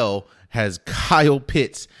the hell has Kyle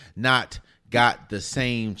Pitts not got the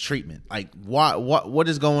same treatment? Like, what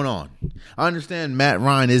is going on? I understand Matt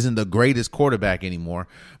Ryan isn't the greatest quarterback anymore,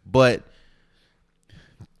 but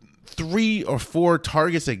 3 or 4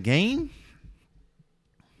 targets a game?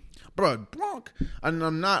 Bro, Gronk,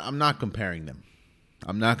 I'm not comparing them.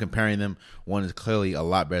 I'm not comparing them. One is clearly a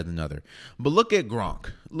lot better than the other. But look at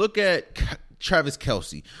Gronk. Look at Travis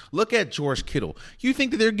Kelce. Look at George Kittle. You think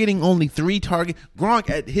that they're getting only 3 targets? Gronk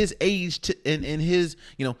at his age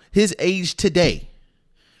his age today,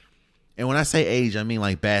 And when I say age, I mean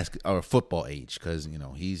like or football age, because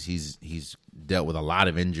he's dealt with a lot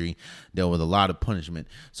of injury, dealt with a lot of punishment.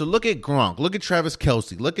 So look at Gronk, look at Travis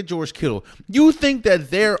Kelce, look at George Kittle. You think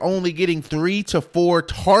that they're only getting 3 to 4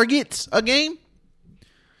 targets a game?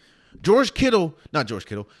 Travis Kelce,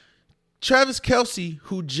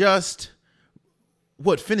 who just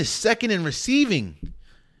finished second in receiving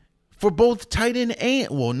for both tight end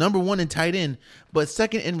number one in tight end, but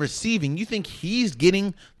second in receiving. You think he's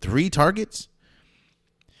getting 3 targets?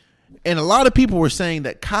 And a lot of people were saying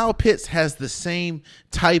that Kyle Pitts has the same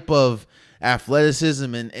type of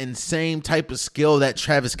athleticism and same type of skill that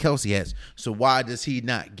Travis Kelce has. So why does he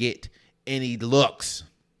not get any looks?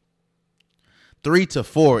 3 to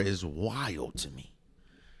 4 is wild to me.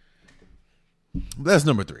 That's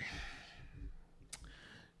number 3.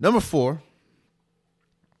 Number 4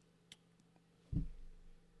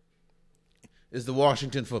 is the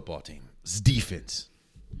Washington football team's defense.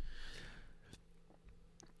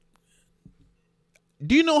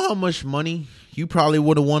 Do you know how much money you probably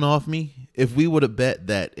would have won off me if we would have bet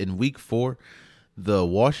that in week 4, the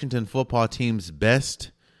Washington football team's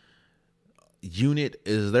best unit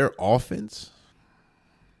is their offense?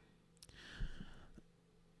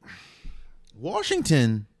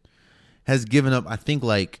 Washington has given up, I think,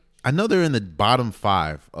 I know they're in the bottom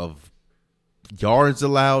 5 of yards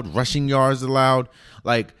allowed, rushing yards allowed.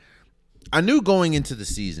 I knew going into the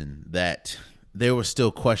season that there were still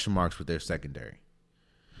question marks with their secondary.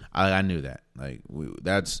 I knew that.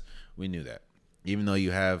 We knew that. Even though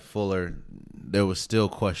you have Fuller, there was still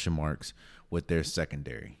question marks with their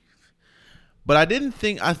secondary. But I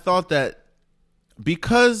thought that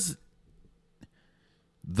because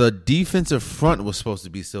the defensive front was supposed to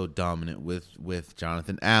be so dominant with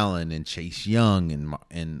Jonathan Allen and Chase Young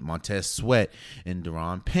and Montez Sweat and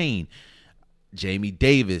Deron Payne, Jamie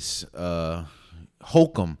Davis,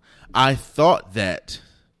 Holcomb, I thought that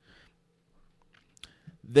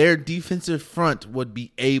their defensive front would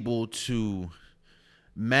be able to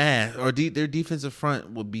mask, or their defensive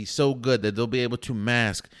front would be so good that they'll be able to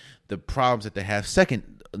mask the problems that they have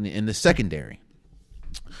in the secondary.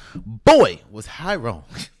 Boy, was I wrong.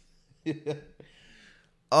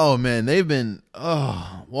 Oh man, they've been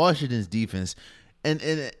Washington's defense,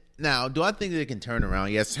 and now do I think they can turn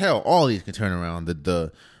around? Yes, hell, all these can turn around.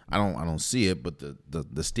 I don't see it, but the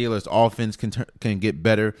Steelers' offense can get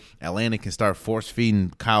better. Atlanta can start force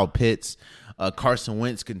feeding Kyle Pitts. Carson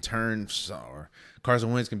Wentz can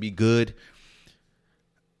be good.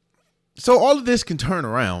 So all of this can turn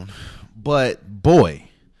around, but boy,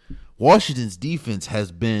 Washington's defense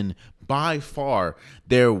has been by far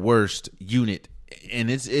their worst unit,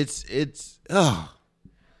 and it's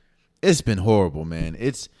been horrible, man.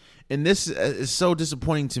 This is so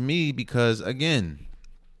disappointing to me because again,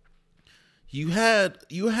 you have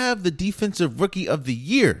the defensive rookie of the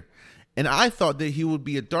year, and I thought that he would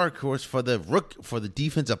be a dark horse for the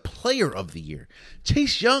defensive player of the year.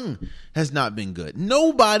 Chase Young has not been good.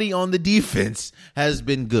 Nobody on the defense has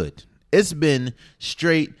been good. It's been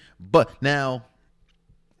straight. But now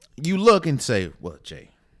you look and say, well,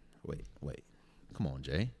 Jay, wait. Come on,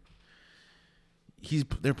 Jay.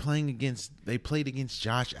 They played against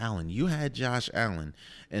Josh Allen. You had Josh Allen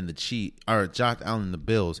and Josh Allen and the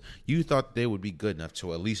Bills. You thought they would be good enough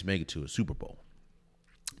to at least make it to a Super Bowl.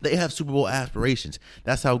 They have Super Bowl aspirations.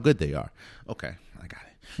 That's how good they are. Okay, I got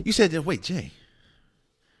it. You said, wait, Jay.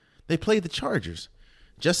 They played the Chargers.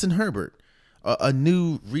 Justin Herbert. A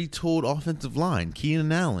new retooled offensive line,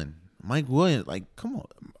 Keenan Allen, Mike Williams, come on,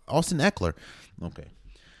 Austin Eckler. Okay.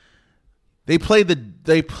 They played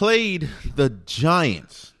the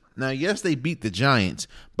Giants. Now, yes, they beat the Giants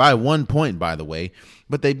by 1 point, by the way,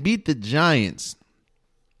 but they beat the Giants,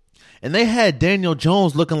 and they had Daniel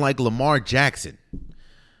Jones looking like Lamar Jackson.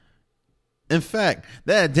 In fact,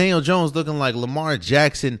 they had Daniel Jones looking like Lamar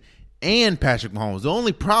Jackson and Patrick Mahomes. The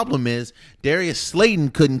only problem is Darius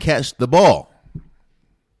Slayton couldn't catch the ball.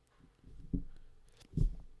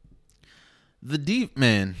 The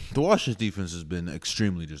Washington defense has been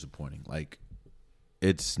extremely disappointing.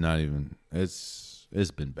 It's been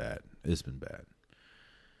bad. It's been bad.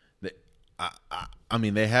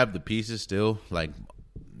 They have the pieces still,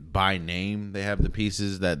 by name. They have the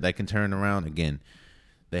pieces that can turn around. Again,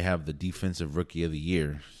 they have the defensive rookie of the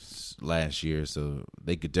year last year, so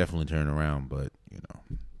they could definitely turn around. But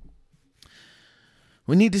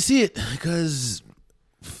we need to see it because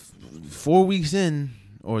 4 weeks in,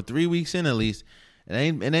 or 3 weeks in at least, it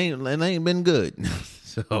ain't been good.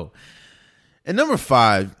 So, and number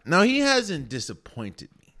 5, now he hasn't disappointed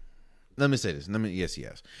me. Let me say this. Yes, he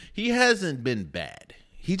has. He hasn't been bad.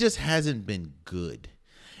 He just hasn't been good,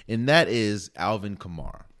 and that is Alvin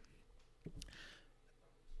Kamara.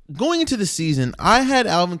 going into the season, I had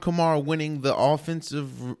Alvin Kamara winning the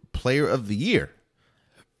Offensive Player of the Year.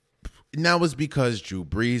 And that was because Drew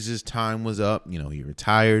Brees' time was up. You know, he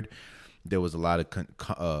retired. There was a lot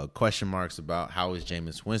of question marks about how is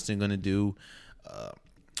Jameis Winston going to do.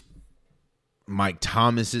 Mike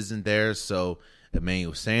Thomas isn't there, so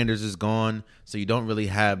Emmanuel Sanders is gone. So you don't really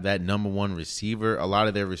have that number one receiver. A lot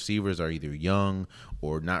of their receivers are either young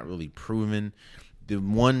or not really proven. The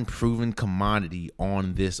one proven commodity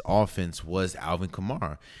on this offense was Alvin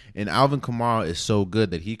Kamara. And Alvin Kamara is so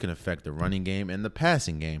good that he can affect the running game and the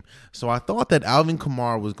passing game. So I thought that Alvin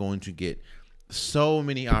Kamara was going to get so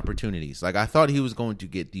many opportunities. Like, I thought he was going to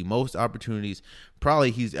get the most opportunities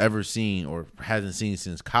probably he's ever seen or hasn't seen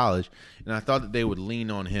since college. And I thought that they would lean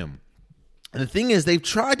on him. And the thing is, they've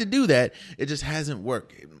tried to do that. It just hasn't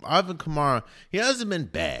worked. Alvin Kamara, he hasn't been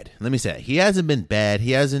bad. Let me say that. He hasn't been bad.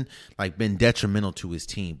 He hasn't been detrimental to his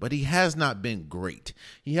team, but he has not been great.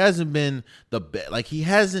 He hasn't been he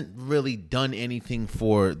hasn't really done anything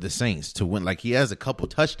for the Saints to win. Like, he has a couple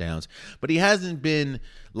touchdowns, but he hasn't been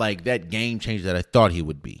like that game changer that I thought he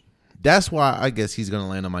would be. That's why I guess he's going to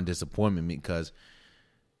land on my disappointment, because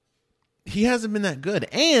he hasn't been that good,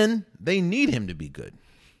 and they need him to be good.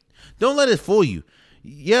 Don't let it fool you.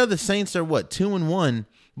 Yeah, the Saints are 2-1,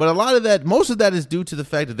 but most of that is due to the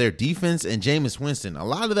fact that their defense and Jameis Winston. A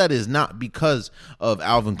lot of that is not because of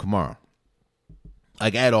Alvin Kamara,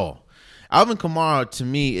 at all. Alvin Kamara, to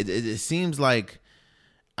me, it seems like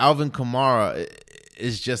Alvin Kamara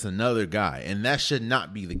is just another guy, and that should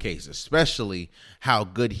not be the case, especially how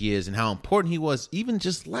good he is and how important he was even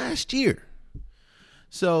just last year.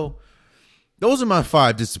 So those are my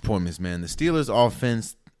 5 disappointments, man. The Steelers'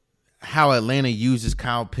 offense, how Atlanta uses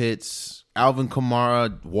Kyle Pitts, Alvin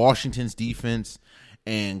Kamara, Washington's defense,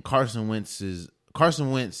 and Carson Wentz's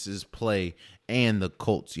play, and the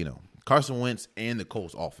Colts, Carson Wentz and the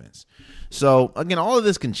Colts offense. So again, all of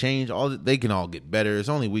this can change. They can all get better. It's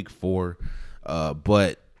only week 4,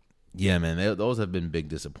 but yeah, man, those have been big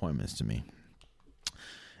disappointments to me.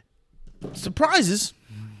 Surprises.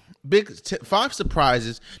 5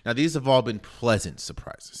 surprises. Now, these have all been pleasant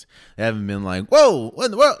surprises. They haven't been like, whoa, what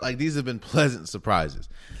in the world? These have been pleasant surprises.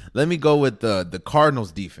 Let me go with the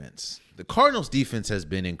Cardinals defense. The Cardinals defense has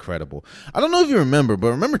been incredible. I don't know if you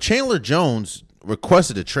remember Chandler Jones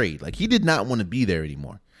requested a trade. He did not want to be there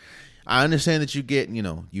anymore. I understand that you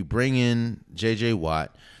bring in J.J.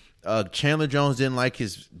 Watt. Chandler Jones didn't like,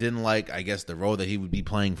 I guess, the role that he would be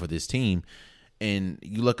playing for this team. And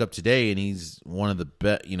you look up today, and he's one of the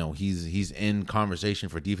best. He's in conversation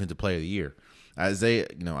for Defensive Player of the Year. Isaiah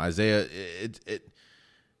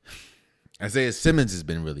Simmons has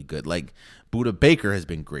been really good. Budda Baker has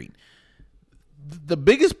been great. The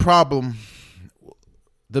biggest problem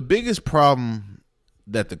that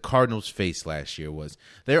the Cardinals faced last year was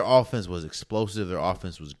their offense was explosive. Their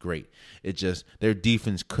offense was great. It just, their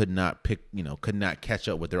defense could not catch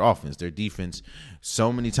up with their offense. Their defense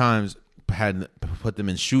so many times had put them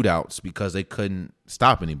in shootouts because they couldn't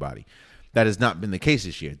stop anybody. That has not been the case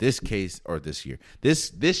this year. This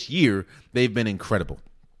year they've been incredible.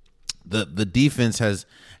 The defense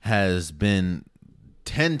has been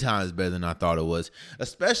 10 times better than I thought it was,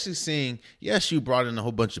 especially seeing, yes, you brought in a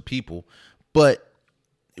whole bunch of people, but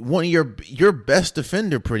one of your best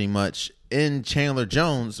defender pretty much in Chandler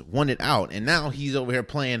Jones won it out, and now he's over here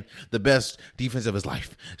playing the best defense of his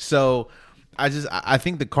life. So I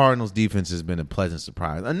think the Cardinals defense has been a pleasant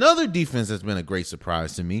surprise. Another defense that's been a great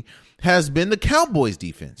surprise to me has been the Cowboys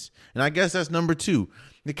defense. And I guess that's number 2.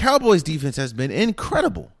 The Cowboys defense has been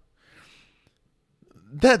incredible.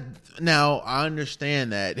 Now, I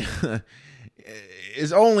understand that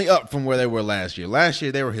is only up from where they were last year. Last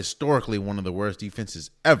year, they were historically one of the worst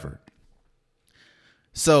defenses ever.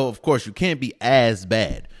 So, of course, you can't be as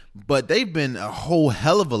bad. But they've been a whole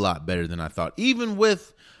hell of a lot better than I thought. Even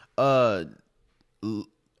with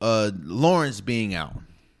Lawrence being out.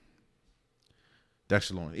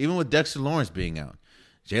 Dexter Lawrence. Even with Dexter Lawrence being out.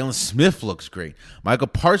 Jalen Smith looks great. Michael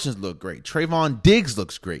Parsons looked great. Trayvon Diggs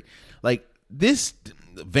looks great. This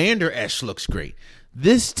Vander Esch looks great.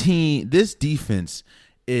 This defense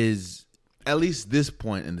is, at least this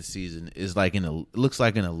point in the season, is looks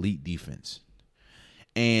like an elite defense.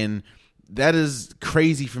 And that is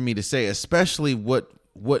crazy for me to say, especially what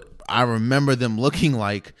I remember them looking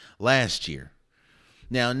like last year.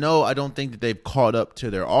 Now, no, I don't think that they've caught up to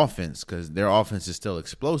their offense, because their offense is still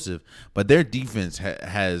explosive, but their defense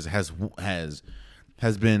has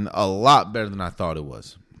been a lot better than I thought it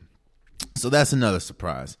was. So that's another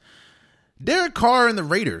surprise. Derek Carr and the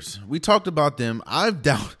Raiders. We talked about them. I've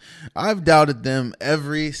doubted them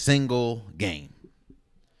every single game.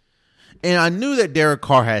 And I knew that Derek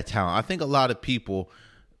Carr had talent. I think a lot of people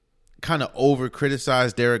kind of over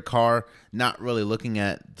criticize Derek Carr, not really looking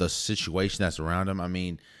at the situation that's around him. I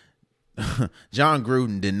mean, John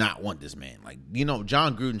Gruden did not want this man. Like,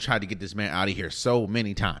 John Gruden tried to get this man out of here so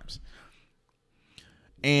many times.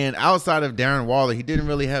 And outside of Darren Waller, he didn't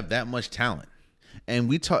really have that much talent. And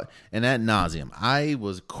we talked, and ad nauseum, I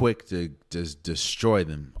was quick to just destroy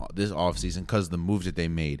them this offseason because of the moves that they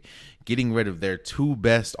made. Getting rid of their two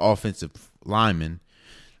best offensive linemen,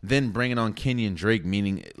 then bringing on Kenyon Drake,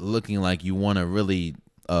 meaning looking like you want to really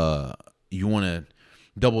double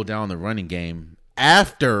down the running game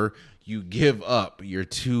after you give up your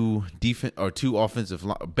two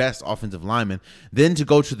best offensive linemen, then to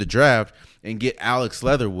go to the draft and get Alex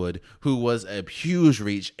Leatherwood, who was a huge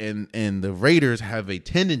reach, and the Raiders have a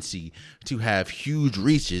tendency to have huge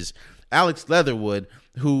reaches. Alex Leatherwood,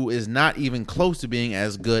 who is not even close to being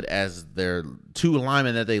as good as their two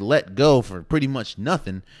linemen that they let go for pretty much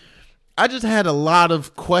nothing. I just had a lot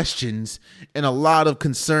of questions and a lot of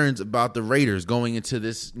concerns about the Raiders going into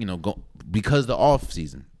this, because of the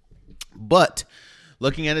offseason. But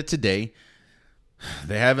looking at it today,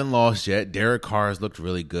 they haven't lost yet. Derek Carr has looked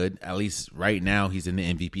really good. At least right now, he's in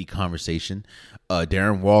the MVP conversation.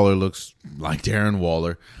 Darren Waller looks like Darren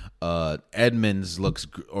Waller. Edwards looks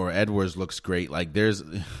great. Like, there's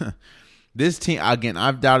this team, again,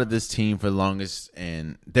 I've doubted this team for the longest,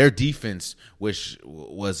 and their defense, which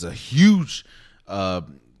was a huge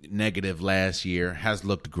negative last year, has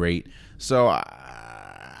looked great. So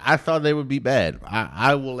I thought they would be bad.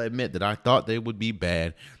 I will admit that I thought they would be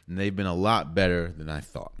bad, and they've been a lot better than I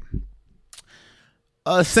thought.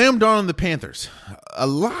 Sam Darnold and the Panthers. A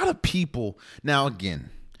lot of people, now again,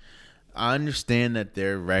 I understand that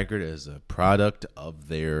their record is a product of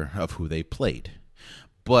who they played.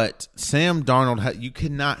 But Sam Darnold, you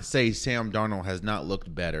cannot say Sam Darnold has not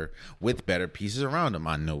looked better with better pieces around him.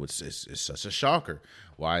 I know it's such a shocker.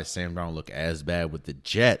 Why does Sam Darnold look as bad with the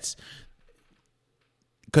Jets?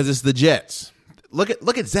 Because it's the Jets. Look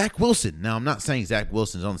at Zach Wilson. Now, I'm not saying Zach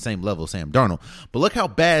Wilson's on the same level as Sam Darnold, but look how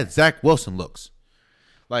bad Zach Wilson looks.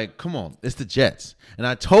 Like, come on, it's the Jets. And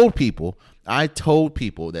I told people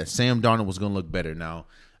that Sam Darnold was going to look better. Now,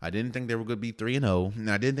 I didn't think they were going to be 3-0, and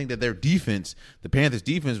I didn't think that their defense, the Panthers'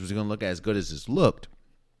 defense, was going to look as good as it's looked.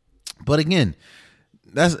 But again,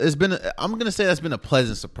 I'm going to say that's been a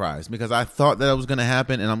pleasant surprise, because I thought that it was going to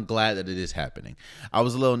happen, and I'm glad that it is happening. I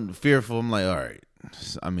was a little fearful. I'm like, all right.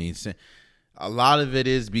 I mean, a lot of it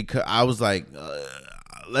is because I was like,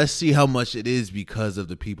 let's see how much it is because of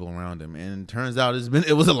the people around him. And it turns out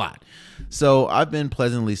it was a lot. So I've been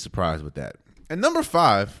pleasantly surprised with that. And number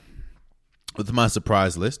 5 with my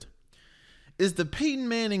surprise list is the Peyton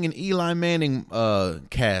Manning and Eli Manning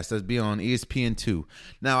cast that's been on ESPN2.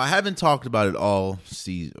 Now, I haven't talked about it all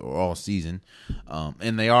season,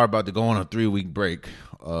 and they are about to go on a 3-week break.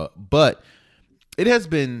 But it has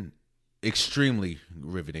been extremely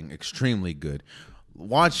riveting, extremely good.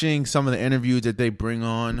 Watching some of the interviews that they bring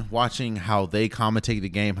on, watching how they commentate the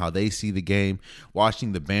game, how they see the game,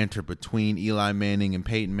 watching the banter between Eli Manning and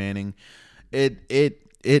Peyton Manning, it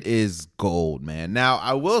is gold, man. Now,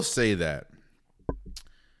 I will say that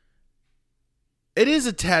it is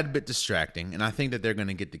a tad bit distracting, and I think that they're going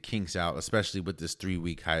to get the kinks out, especially with this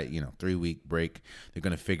 3-week break. They're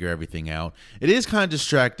going to figure everything out. It is kind of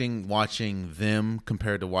distracting watching them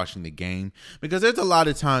compared to watching the game, because there's a lot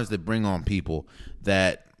of times they bring on people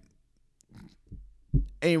that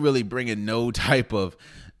ain't really bringing no type of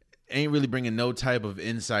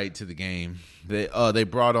insight to the game. They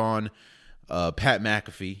brought on Pat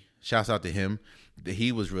McAfee. Shouts out to him.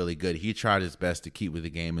 He was really good. He tried his best to keep with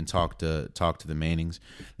the game and talk to the Mannings.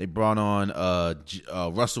 They brought on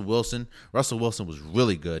Russell Wilson. Russell Wilson was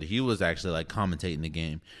really good. He was actually like commentating the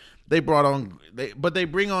game. They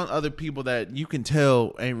bring on other people that you can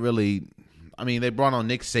tell ain't really. I mean, they brought on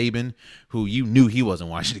Nick Saban, who you knew he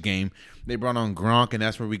wasn't watching the game. They brought on Gronk, and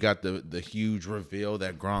that's where we got the huge reveal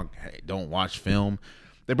that Gronk don't watch film.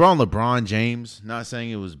 They brought on LeBron James. Not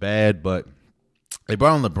saying it was bad, but they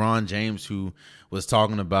brought on LeBron James, who was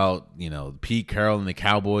talking about, Pete Carroll and the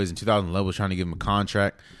Cowboys in 2011 was trying to give him a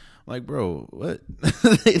contract. I'm like, bro, what?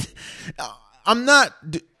 I'm not.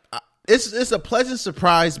 It's a pleasant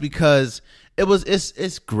surprise because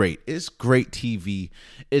it's great. It's great TV.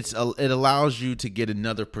 It allows you to get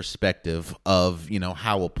another perspective of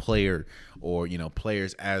how a player or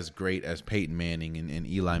players as great as Peyton Manning and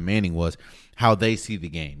Eli Manning was, how they see the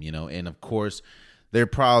game. And of course, they're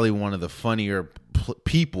probably one of the funnier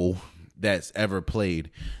people that's ever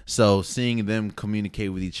played. So seeing them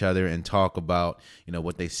communicate with each other and talk about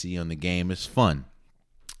what they see on the game is fun.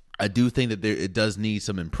 I do think that it does need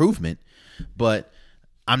some improvement, but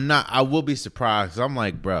I will be surprised. I'm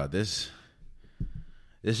like, bro, this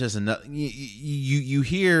just another. You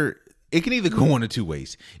hear it can either go one of two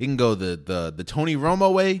ways. It can go the Tony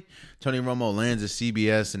Romo way. Tony Romo lands at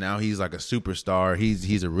CBS and now he's like a superstar.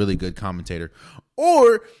 He's a really good commentator.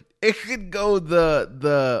 Or it could go the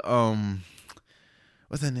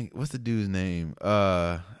what's that name? What's the dude's name?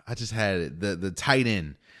 I just had it. The tight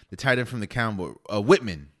end from the Cowboys,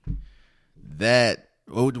 Whitman.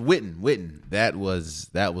 Witten. That was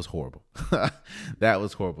horrible. That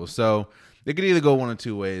was horrible. So it could either go one of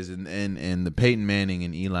two ways, and the Peyton Manning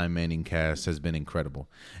and Eli Manning cast has been incredible,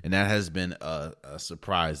 and that has been a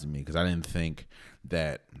surprise to me because I didn't think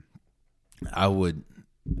that I would.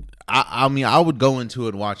 I mean, I would go into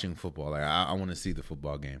it watching football. Like I want to see the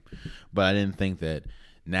football game, but I didn't think that.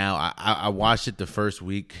 Now I watched it the first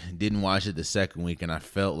week, didn't watch it the second week, and I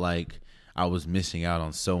felt like I was missing out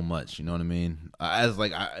on so much. You know what I mean? I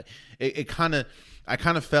kind of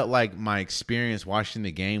felt like my experience watching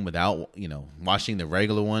the game without, watching the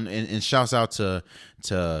regular one. And shouts out to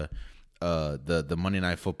the Monday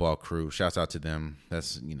Night Football crew. Shouts out to them.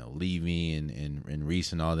 That's Levy and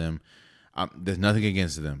Reese and all them. There's nothing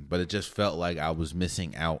against them, but it just felt like I was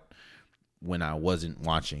missing out when I wasn't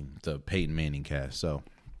watching the Peyton Manning cast. So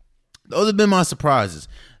those have been my surprises.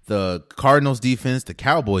 The Cardinals defense, the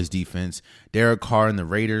Cowboys defense, Derek Carr and the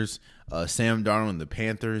Raiders, Sam Darnold and the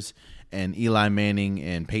Panthers, and Eli Manning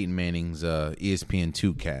and Peyton Manning's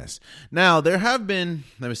ESPN2 cast. Now, there have been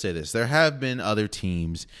other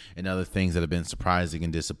teams and other things that have been surprising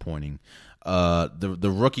and disappointing.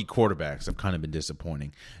 The rookie quarterbacks have kind of been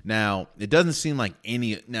disappointing. Now, it doesn't seem like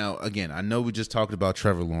any. Now, again, I know we just talked about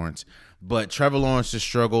Trevor Lawrence, but Trevor Lawrence just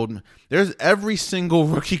struggled. There's every single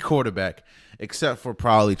rookie quarterback, except for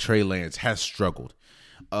probably Trey Lance, has struggled.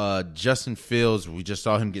 Justin Fields, we just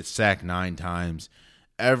saw him get sacked 9 times.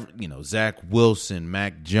 Zach Wilson,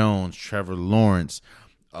 Mac Jones, Trevor Lawrence,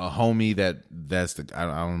 a homie that's the I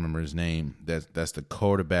don't remember his name. That's the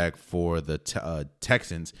quarterback for the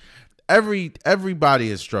Texans.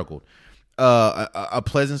 Everybody has struggled. A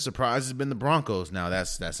pleasant surprise has been the Broncos. Now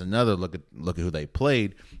that's another look at who they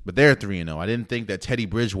played, but they're 3-0. I didn't think that Teddy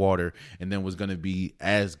Bridgewater and them was going to be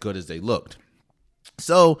as good as they looked.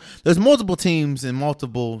 So there's multiple teams and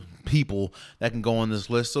multiple people that can go on this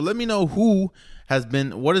list. So let me know what has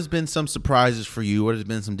been some surprises for you, what has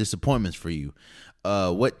been some disappointments for you.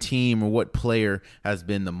 What team or what player has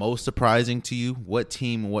been the most surprising to you? What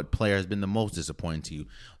team or what player has been the most disappointing to you?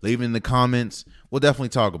 Leave it in the comments. We'll definitely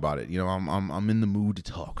talk about it. I'm in the mood to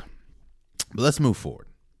talk. But let's move forward.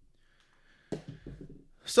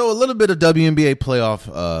 So a little bit of WNBA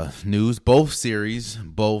playoff news. Both series,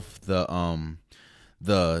 both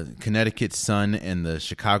the Connecticut Sun and the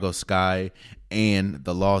Chicago Sky and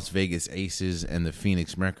the Las Vegas Aces and the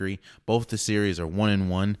Phoenix Mercury. Both the series are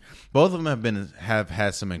 1-1. Both of them have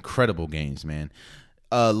had some incredible games, man.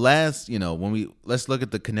 Let's look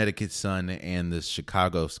at the Connecticut Sun and the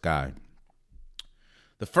Chicago Sky.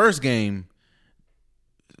 The first game,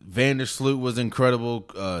 Vandersloot was incredible.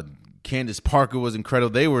 Candace Parker was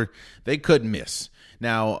incredible. They couldn't miss.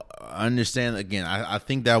 Now, I understand, again, I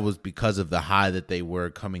think that was because of the high that they were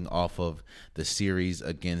coming off of the series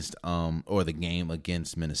against, or the game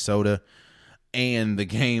against Minnesota and the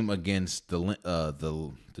game against the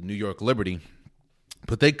New York Liberty.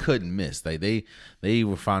 But they couldn't miss. They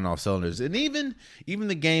were firing off cylinders. And even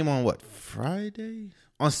the game on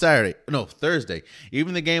Thursday.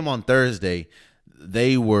 Even the game on Thursday,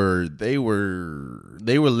 they were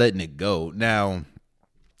letting it go. Now,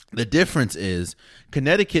 the difference is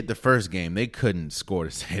Connecticut, the first game, they couldn't score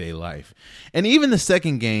to save their life. And even the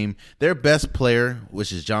second game, their best player,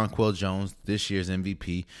 which is Jonquel Jones, this year's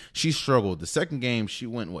MVP, she struggled. The second game, she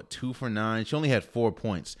went, 2 for 9? She only had 4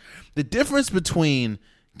 points. The difference between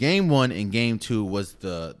game 1 and game 2 was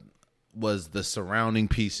the surrounding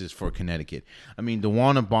pieces for Connecticut. I mean,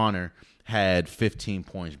 DeWanna Bonner had 15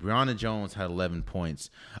 points. Brianna Jones had 11 points.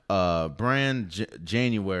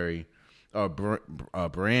 January had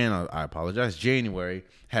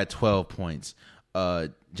 12 points.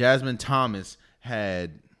 Jasmine Thomas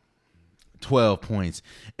had 12 points.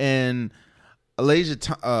 And Elijah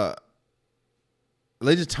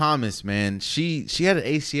Thomas, man, she had an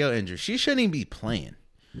ACL injury. She shouldn't even be playing.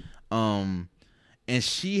 And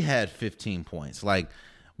she had 15 points. Like,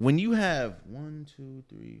 when you have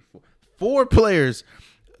 4 players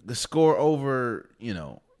score over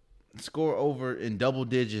in double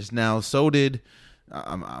digits. Now, so did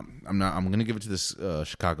I'm going to give it to the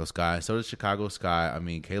Chicago Sky. So did Chicago Sky. I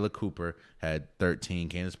mean, Kayla Cooper had 13.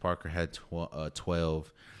 Candace Parker had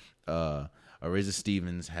 12. Ariza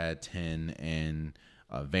Stevens had 10, and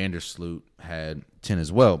Vandersloot had 10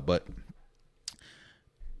 as well. But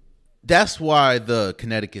that's why the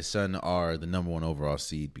Connecticut Sun are the number 1 overall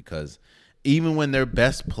seed, because even when their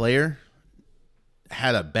best player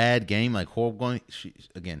had a bad game, like horrible going,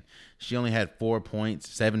 she only had 4 points,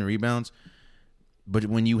 7 rebounds. But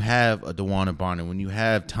when you have a DeWanna Bonner, when you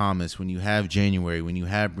have Thomas, when you have January, when you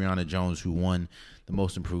have Brianna Jones, who won the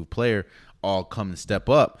most improved player, all come to step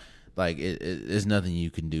up, like there's nothing you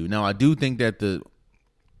can do. Now, I do think that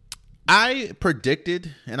I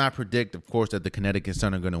predict, of course, that the Connecticut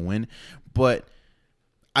Sun are going to win. But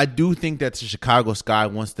I do think that the Chicago Sky,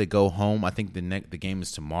 once they go home, I think the game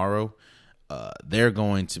is tomorrow. They're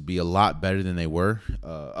going to be a lot better than they were,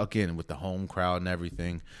 again, with the home crowd and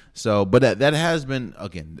everything. So, but that has been,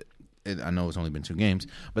 again, I know it's only been 2 games,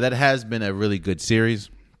 but that has been a really good series.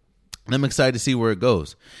 And I'm excited to see where it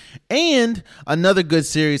goes. And another good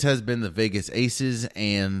series has been the Vegas Aces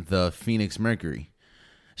and the Phoenix Mercury.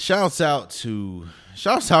 Shouts out to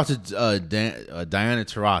Diana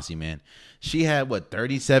Taurasi, man. She had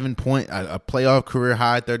 37 points, a playoff career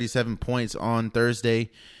high, 37 points on Thursday.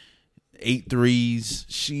 8 threes.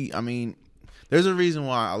 There's a reason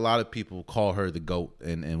why a lot of people call her the GOAT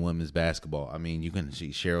in women's basketball. I mean, you can see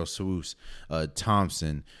Cheryl Swoosh,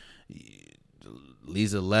 Thompson,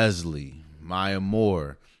 Lisa Leslie, Maya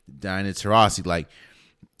Moore, Diana Taurasi,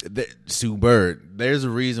 Sue Bird. There's a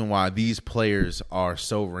reason why these players are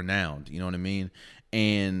so renowned. You know what I mean?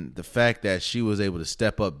 And the fact that she was able to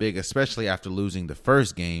step up big, especially after losing the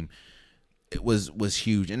first game, it was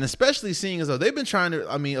huge. And especially seeing as though they've been trying to,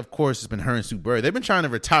 of course, it's been her and Sue Bird. They've been trying to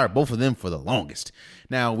retire both of them for the longest.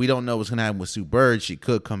 Now, we don't know what's going to happen with Sue Bird. She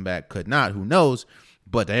could come back, could not. Who knows?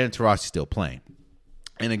 But Diana Taurasi's still playing.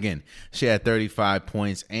 And again, she had 35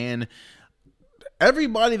 points. And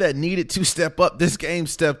everybody that needed to step up this game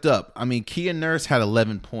stepped up. Kia Nurse had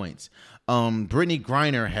 11 points. Brittany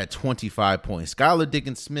Griner had 25 points. Skylar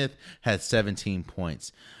Diggins-Smith had 17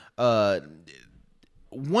 points.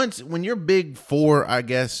 When your big 4, I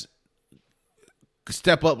guess,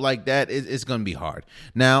 step up like that, it's going to be hard.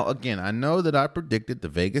 Now, again, I know that I predicted the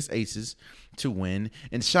Vegas Aces to win,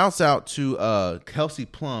 and shouts out to Kelsey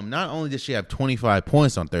Plum. Not only did she have 25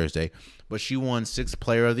 points on Thursday, but she won 6th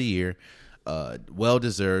Player of the Year. Well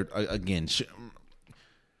deserved. Again,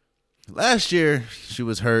 last year she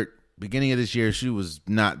was hurt. Beginning of this year, she was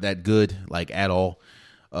not that good, at all.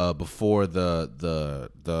 Before the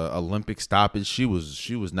Olympic stoppage, she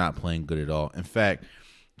was not playing good at all. In fact,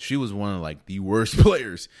 she was one of the worst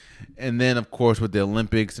players. And then, of course, with the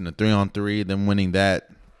Olympics and the 3-on-3, then winning that,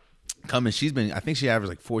 I think she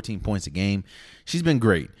averaged 14 points a game. She's been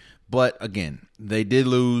great. But again, they did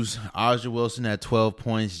lose. Aja Wilson had 12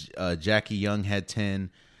 points. Jackie Young had 10.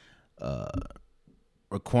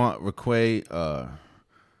 Raquel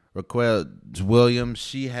Williams,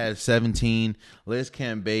 she had 17. Liz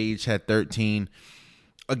Cambage had 13.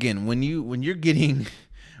 Again, when you're getting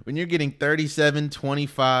 37,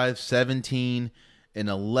 25, 17, and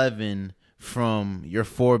 11 from your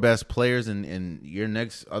 4 best players, and your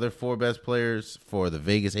next other 4 best players for the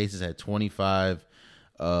Vegas Aces had 25,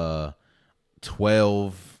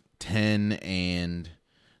 12, 10, and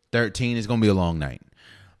 13, it's going to be a long night.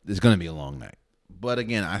 It's going to be a long night. But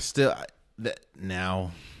again,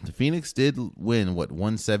 now, the Phoenix did win,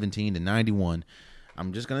 117-91.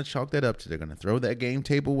 I'm just going to chalk that up to they're going to throw that game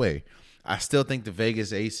tape away. I still think the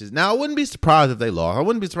Vegas Aces. Now, I wouldn't be surprised if they lost. I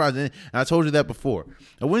wouldn't be surprised. And I told you that before.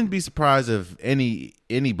 I wouldn't be surprised if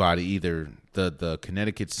anybody, either the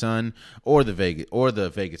Connecticut Sun or the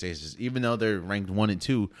Vegas Aces, even though they're ranked 1 and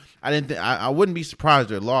 2, I wouldn't be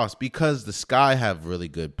surprised if they lost, because the Sky have really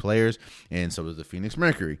good players, and so does the Phoenix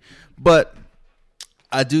Mercury. But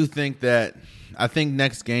I do think that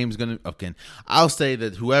next game is going to, okay, I'll say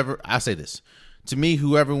this. To me,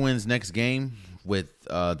 whoever wins next game with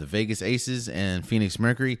the Vegas Aces and Phoenix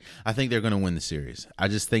Mercury, I think they're going to win the series. I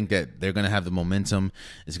just think that they're going to have the momentum.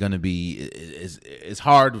 It's going to be, it's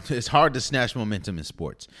hard to snatch momentum in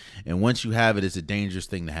sports. And once you have it, it's a dangerous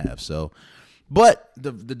thing to have. So, but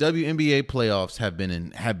the WNBA playoffs have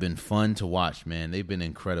been fun to watch, man. They've been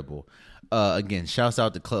incredible. Again, shouts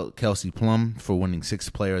out to Kelsey Plum for winning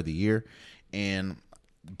 6th Player of the Year. And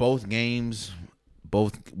game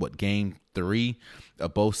 3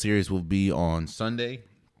 of both series will be on Sunday.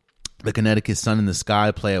 The Connecticut Sun and the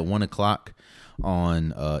Sky play at 1 o'clock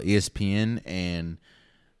on ESPN, and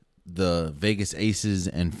the Vegas Aces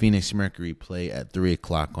and Phoenix Mercury play at 3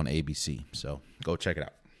 o'clock on ABC. So go check it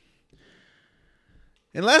out.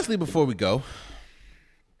 And lastly, before we go,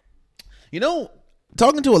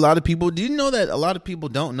 talking to a lot of people, do you know that a lot of people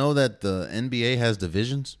don't know that the NBA has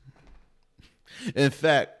divisions? In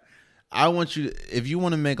fact, I want you to, if you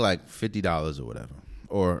want to make like $50 or whatever,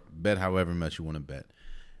 or bet however much you want to bet,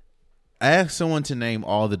 ask someone to name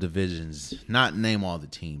all the divisions, not name all the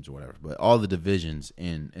teams or whatever, but all the divisions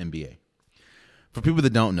in NBA. For people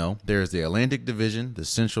that don't know, there's the Atlantic Division, the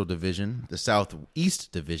Central Division, the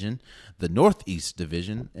Southeast Division, the Northeast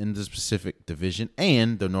Division, and the Pacific Division,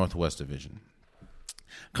 and the Northwest Division.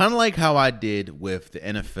 Kind of like how I did with the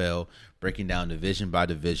NFL, breaking down division by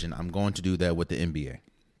division, I'm going to do that with the NBA.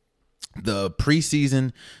 The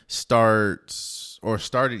preseason started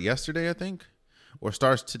yesterday, I think, or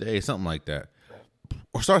starts today, something like that,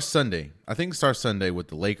 or starts Sunday. I think it starts Sunday with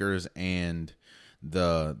the Lakers and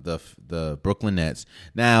the Brooklyn Nets.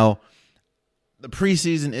 Now, the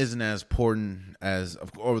preseason isn't as important as,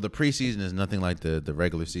 or the preseason is nothing like the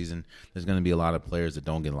regular season. There's going to be a lot of players that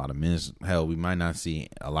don't get a lot of minutes. Hell, we might not see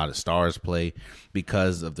a lot of stars play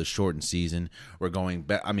because of the shortened season. We're going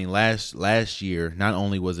back. I mean, last year, not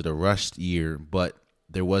only was it a rushed year, but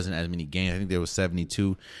there wasn't as many games. I think there was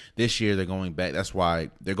 72. This year, they're going back. That's why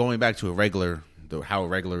they're going back to how a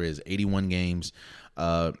regular is, 81 games.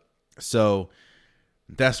 So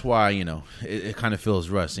that's why, it kind of feels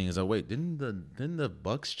rushed. Seeing as, oh wait, didn't the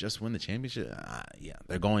Bucks just win the championship? Yeah,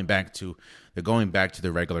 they're going back to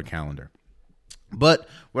the regular calendar. But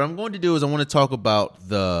what I'm going to do is I want to talk about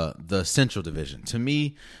the Central Division. To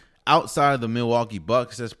me, outside of the Milwaukee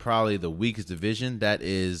Bucks, that's probably the weakest division. That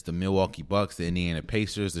is the Milwaukee Bucks, the Indiana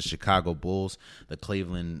Pacers, the Chicago Bulls, the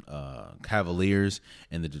Cleveland Cavaliers,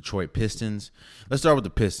 and the Detroit Pistons. Let's start with the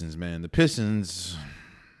Pistons, man. The Pistons,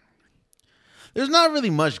 there's not really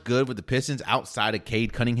much good with the Pistons outside of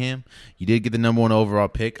Cade Cunningham. You did get the number 1 overall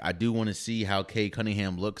pick. I do want to see how Cade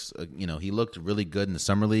Cunningham looks. He looked really good in the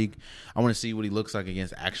summer league. I want to see what he looks like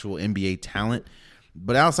against actual NBA talent.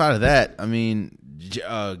 But outside of that, I mean,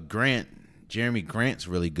 Jeremy Grant's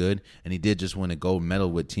really good, and he did just win a gold medal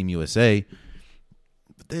with Team USA.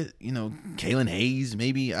 But Kalen Hayes,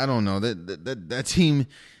 maybe, I don't know, that team.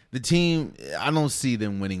 The team, I don't see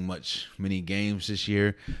them winning many games this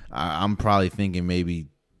year. I'm probably thinking maybe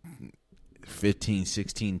 15,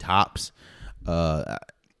 16 tops,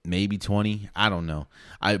 maybe 20. I don't know.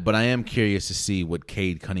 But I am curious to see what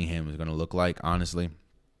Cade Cunningham is going to look like, honestly.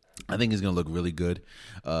 I think he's going to look really good,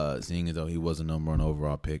 seeing as though he was a number 1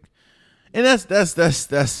 overall pick. And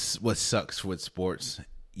that's what sucks with sports.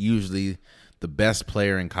 Usually the best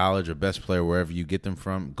player in college or best player wherever you get them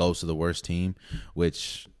from goes to the worst team,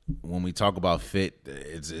 which when we talk about fit,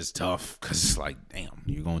 it's tough because it's like, damn,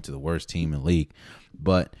 you're going to the worst team in the league.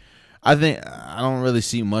 But I think I don't really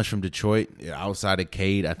see much from Detroit outside of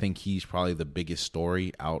Cade. I think he's probably the biggest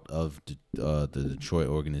story out of the Detroit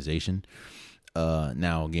organization.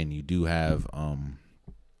 Now, again, you do have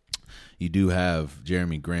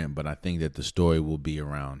Jeremy Grant, but I think that the story will be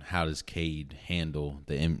around how does Cade handle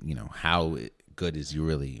how good is he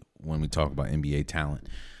really when we talk about NBA talent.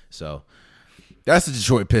 So that's the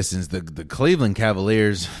Detroit Pistons. The Cleveland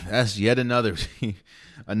Cavaliers, that's yet another team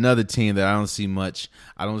that I don't see much.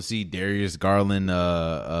 I don't see Darius Garland.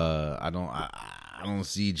 I don't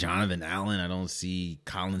see Jonathan Allen. I don't see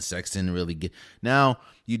Colin Sexton really get. Now,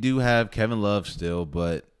 you do have Kevin Love still,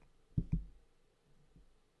 but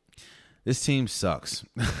this team sucks.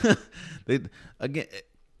 Again,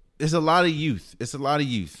 it's a lot of youth. It's a lot of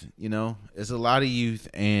youth,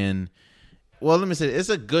 and well, let me say, it's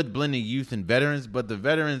a good blend of youth and veterans, but the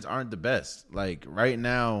veterans aren't the best. Like right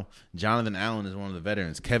now, Jonathan Allen is one of the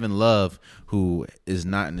veterans. Kevin Love, who is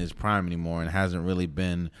not in his prime anymore and hasn't really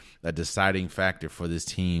been a deciding factor for this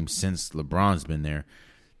team since LeBron's been there.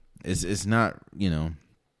 It's not,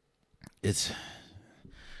 it's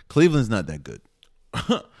Cleveland's not that good.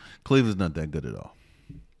 Cleveland's not that good at all.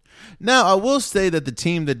 Now, I will say that the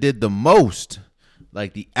team that did the most,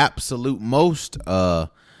 like the absolute most,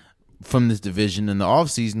 from this division in the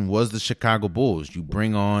offseason was the Chicago Bulls. You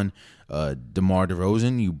bring on DeMar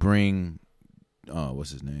DeRozan. You bring, what's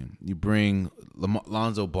his name? You bring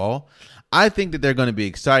Lonzo Ball. I think that they're going to be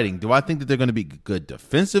exciting. Do I think that they're going to be good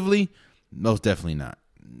defensively? Most definitely not.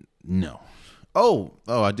 No. Oh,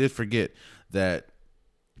 I did forget that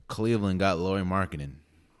Cleveland got Lauri Markkanen.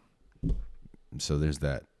 So there's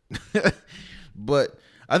that. But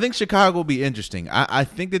I think Chicago will be interesting. I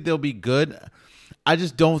think that they'll be good. I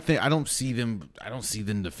just don't see them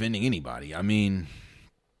defending anybody. I mean,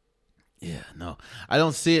 I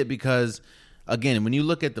don't see it because, again, when you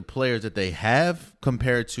look at the players that they have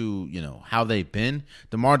compared to, how they've been,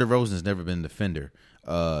 DeMar DeRozan's never been a defender.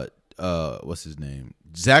 What's his name?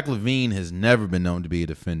 Zach LaVine has never been known to be a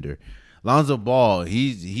defender. Lonzo Ball,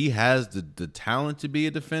 he has the talent to be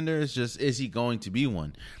a defender. It's just, is he going to be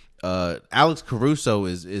one? Alex Caruso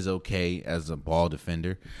is okay as a ball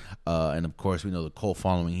defender, and of course we know the cult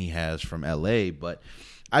following he has from LA. But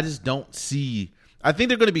I just don't see. I think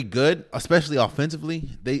they're going to be good, especially offensively.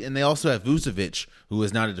 They also have Vucevic, who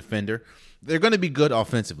is not a defender. They're going to be good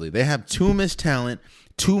offensively. They have too much talent,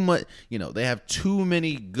 too much. They have too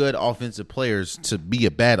many good offensive players to be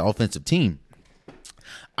a bad offensive team.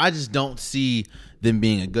 I just don't see them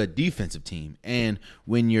being a good defensive team. And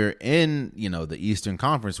when you're in, the Eastern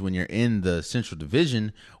Conference, when you're in the Central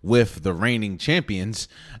Division with the reigning champions,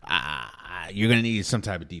 you're going to need some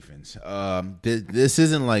type of defense. This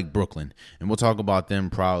isn't like Brooklyn, and we'll talk about them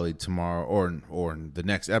probably tomorrow or the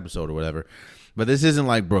next episode or whatever. But this isn't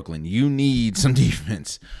like Brooklyn. You need some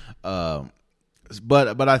defense.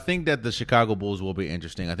 But I think that the Chicago Bulls will be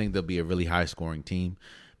interesting. I think they'll be a really high-scoring team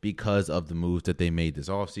because of the moves that they made this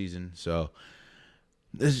offseason. So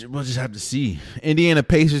we'll just have to see. Indiana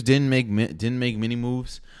Pacers didn't make many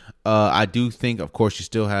moves. I do think, of course, you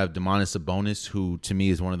still have Domantas Sabonis, who to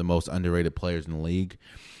me is one of the most underrated players in the league.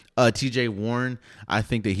 T.J. Warren, I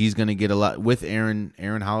think that he's going to get a lot with Aaron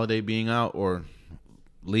Holiday being out or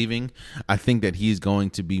leaving. I think that he's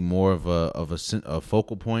going to be more of a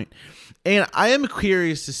focal point, and I am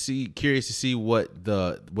curious to see what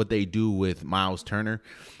they do with Miles Turner.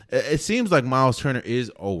 It seems like Miles Turner is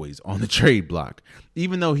always on the trade block,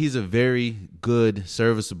 even though he's a very good,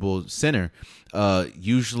 serviceable center,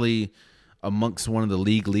 usually amongst one of the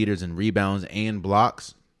league leaders in rebounds and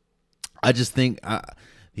blocks. I just think I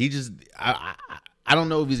don't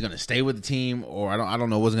know if he's going to stay with the team or I don't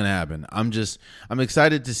know what's going to happen. I'm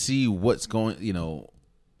excited to see what's going,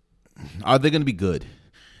 are they going to be good?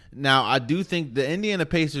 Now, I do think the Indiana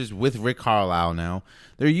Pacers with Rick Carlisle now,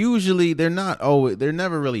 they're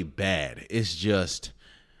never really bad. It's just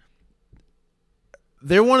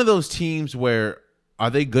they're one of those teams where are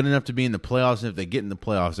they good enough to be in the playoffs? And if they get in the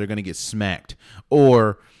playoffs, they're going to get smacked.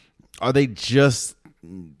 Or are they just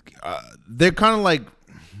they're kind of like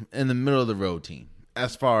in the middle of the road team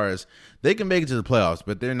as far as they can make it to the playoffs,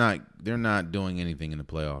 but they're not doing anything in the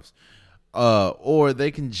playoffs. Or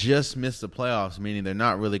they can just miss the playoffs, meaning they're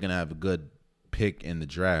not really going to have a good pick in the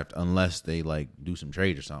draft unless they do some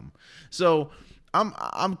trade or something. So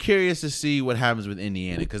I'm curious to see what happens with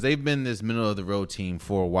Indiana because they've been this middle of the road team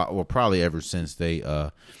for a while, or probably ever since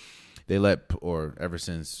ever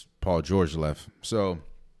since Paul George left. So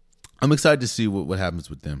I'm excited to see what happens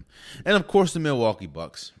with them. And of course the Milwaukee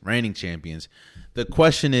Bucks, reigning champions. The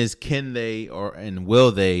question is, can they and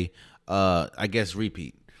will they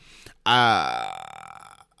repeat? I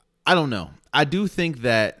don't know. I do think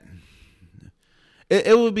that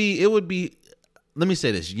it would be. Let me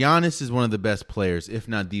say this: Giannis is one of the best players, if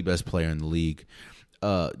not the best player in the league.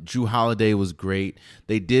 Jrue Holiday was great.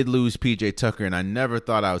 They did lose PJ Tucker, and I never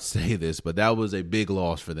thought I would say this, but that was a big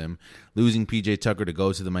loss for them. Losing PJ Tucker to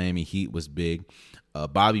go to the Miami Heat was big.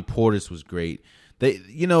 Bobby Portis was great.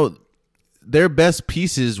 Their best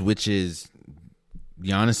pieces, which is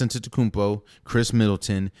Giannis Antetokounmpo, Chris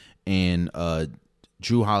Middleton, and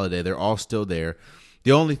Jrue Holiday, they're all still there.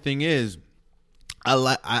 The only thing is,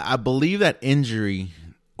 I believe that injury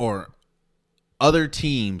or other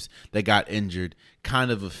teams that got injured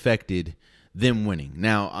kind of affected them winning.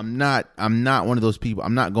 Now, I'm not one of those people.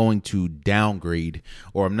 I'm not going to downgrade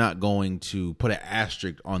or I'm not going to put an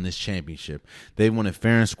asterisk on this championship. They won it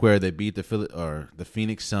fair and square. They beat the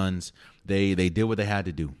Phoenix Suns. They did what they had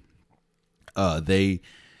to do. They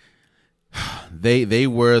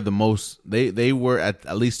were the most. They were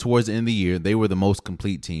at least towards the end of the year. They were the most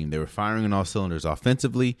complete team. They were firing on all cylinders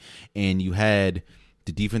offensively, and you had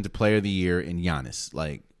the defensive player of the year in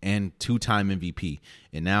Giannis, and two-time MVP,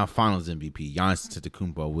 and now Finals MVP. Giannis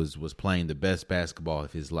Antetokounmpo was playing the best basketball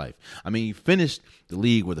of his life. I mean, he finished the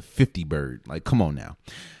league with a 50 bird. Come on now.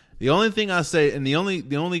 The only thing I say, and the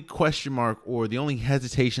only question mark or the only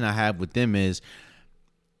hesitation I have with them is,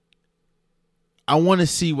 I want to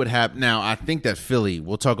see what happens. Now, I think that Philly,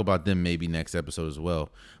 we'll talk about them maybe next episode as well,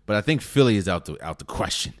 but I think Philly is out the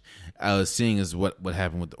question. Seeing as what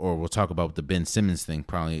happened or we'll talk about the Ben Simmons thing,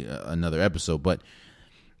 probably another episode, but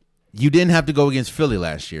you didn't have to go against Philly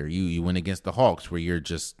last year. You went against the Hawks, where you're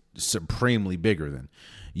just supremely bigger than.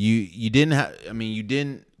 You didn't have. I mean, you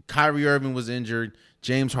didn't. Kyrie Irving was injured.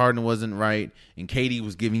 James Harden wasn't right, and KD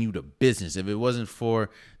was giving you the business. If it wasn't for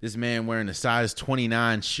this man wearing a size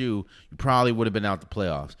 29 shoe, you probably would have been out the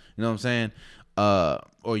playoffs. You know what I'm saying?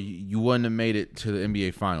 Or you wouldn't have made it to the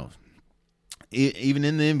NBA Finals. Even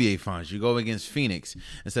in the NBA Finals, you go against Phoenix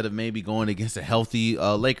instead of maybe going against a healthy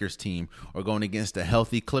Lakers team or going against a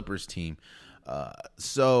healthy Clippers team.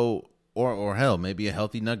 Or hell, maybe a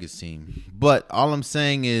healthy Nuggets team. But all I'm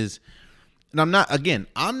saying is, And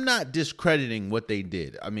I'm not discrediting what they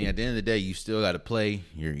did. I mean, at the end of the day, you still got to play.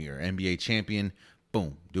 You're NBA champion.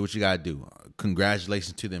 Boom. Do what you got to do.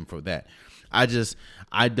 Congratulations to them for that.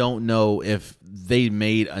 I don't know if they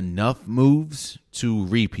made enough moves to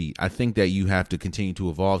repeat. I think that you have to continue to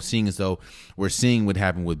evolve, seeing as though we're seeing what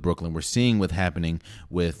happened with Brooklyn. We're seeing what's happening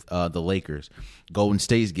with the Lakers. Golden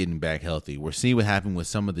State's getting back healthy. We're seeing what happened with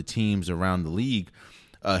some of the teams around the league.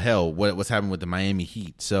 What's happening with the Miami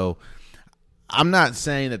Heat. So I'm not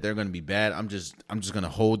saying that they're going to be bad. I'm just going to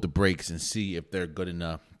hold the brakes and see if they're good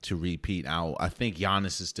enough to repeat out. I think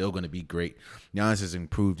Giannis is still going to be great. Giannis has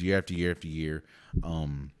improved year after year after year.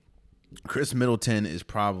 Chris Middleton is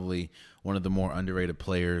probably one of the more underrated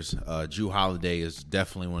players. Jrue Holiday is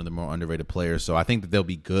definitely one of the more underrated players. So I think that they'll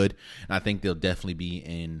be good, and I think they'll definitely be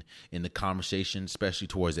in the conversation, especially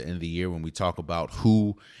towards the end of the year when we talk about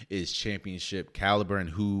who is championship caliber and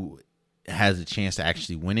who has a chance to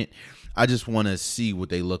actually win it. I just want to see what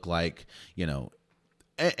they look like, you know.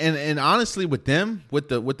 And honestly, with them, with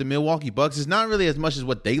the Milwaukee Bucks, it's not really as much as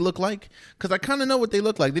what they look like, because I kind of know what they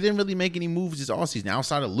look like. They didn't really make any moves this offseason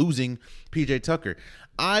outside of losing PJ Tucker.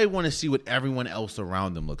 I want to see what everyone else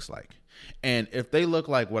around them looks like. And if they look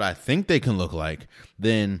like what I think they can look like,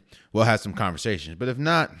 then we'll have some conversations. But if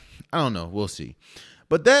not, I don't know. We'll see.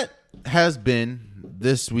 But that has been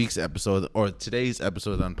this week's episode, or today's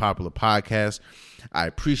episode of the Unpopular Podcast. I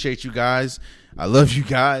appreciate you guys. I love you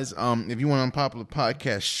guys. If you want an Unpopular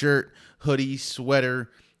Podcast shirt, hoodie, sweater,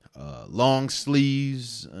 long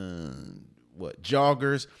sleeves,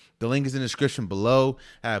 joggers, the link is in the description below.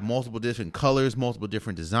 I have multiple different colors, multiple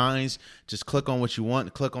different designs. Just click on what you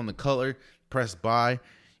want, click on the color, press buy.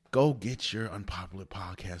 Go get your Unpopular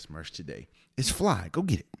Podcast merch today. It's fly. Go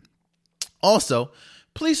get it. Also,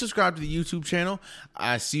 please subscribe to the YouTube channel.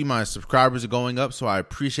 I see my subscribers are going up, so I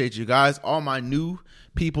appreciate you guys. All my new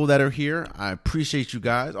people that are here, I appreciate you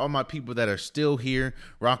guys. All my people that are still here,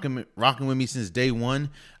 rocking with me since day one,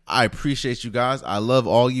 I appreciate you guys. I love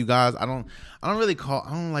all you guys. I don't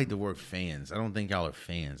like the word fans. I don't think y'all are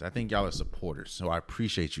fans. I think y'all are supporters. So I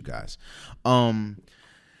appreciate you guys. And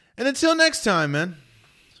until next time, man,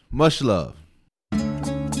 much love.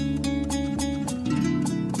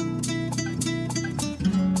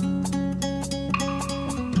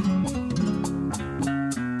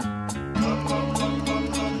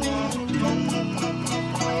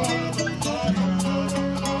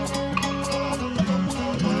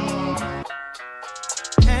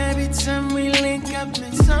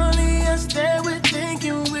 It's only us that we're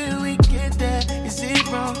thinking, will we get there? Is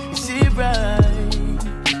it wrong? Is it right?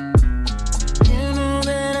 You know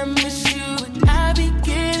that I miss you, and I be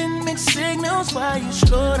getting mixed signals while you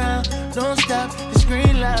slow down. Don't stop this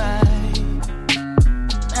green light.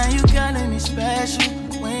 Now you calling me special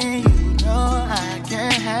when you know I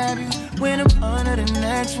can't have you. When I'm under the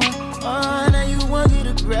next one, oh, now you want to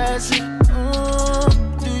get aggressive. Oh,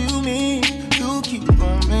 do you mean you keep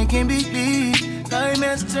on making believe?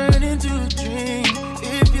 Nightmares turn into a dream.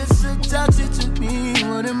 If you're so toxic to me,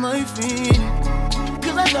 what am I feeling?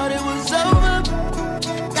 Cause I thought it was over.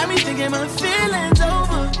 Got me thinking my feelings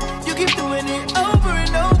over. You keep doing it over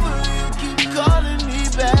and over. You keep calling me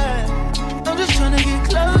back. I'm just trying to get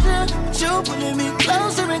closer, but you're pulling me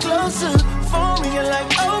closer and closer. Phone ringing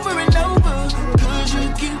like over and over. Cause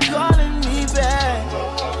you keep calling me back.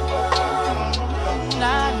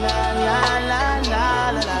 La la la la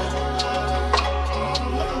la la la.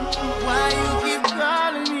 Why you keep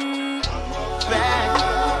calling me back?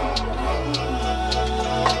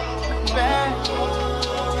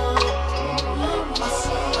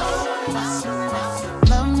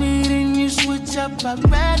 Love me, then you switch up.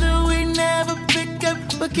 I'd rather we never pick up,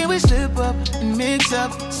 but can we slip up and mix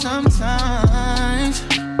up sometimes?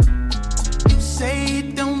 You say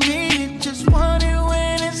it don't mean it, just want it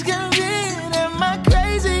when it's convenient. Am I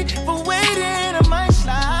crazy for waiting on my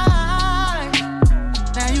slide?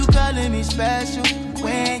 Now you calling me special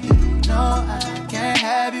when you know I can't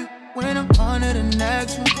have you. When I'm on to the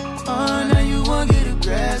next one, oh, now you won't get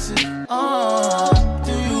aggressive. Oh,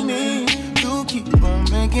 do you mean you keep on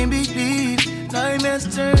making believe?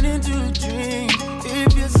 Nightmares turn into a dream.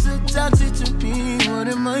 If you're so toxic to me, what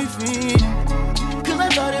am I feeling? Cause I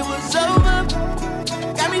thought it was over.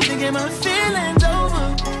 Got me thinking my feelings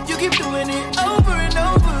over. You keep doing it over and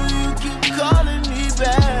over. You keep calling me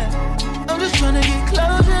back. I'm just trying to get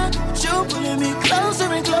closer, but you're pulling me closer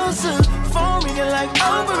and closer. Phone ringing like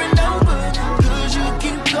over and over. Cause you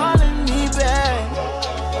keep calling me back.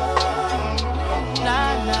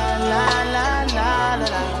 La la la la la la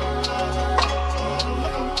la.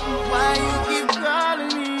 Why you keep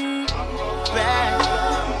calling me back?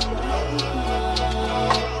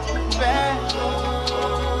 Back.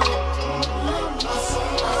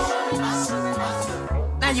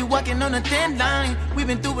 now you walking on a thin line. We've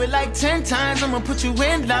been through it like 10 times, I'ma put you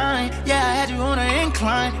in line. Yeah, I had you on an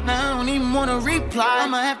incline, now I don't even wanna reply,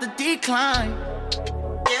 I'ma have to decline.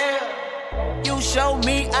 Yeah, you showed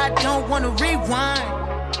me I don't wanna rewind.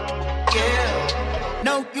 Yeah,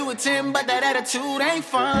 no, you a 10, but that attitude ain't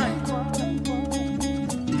fine.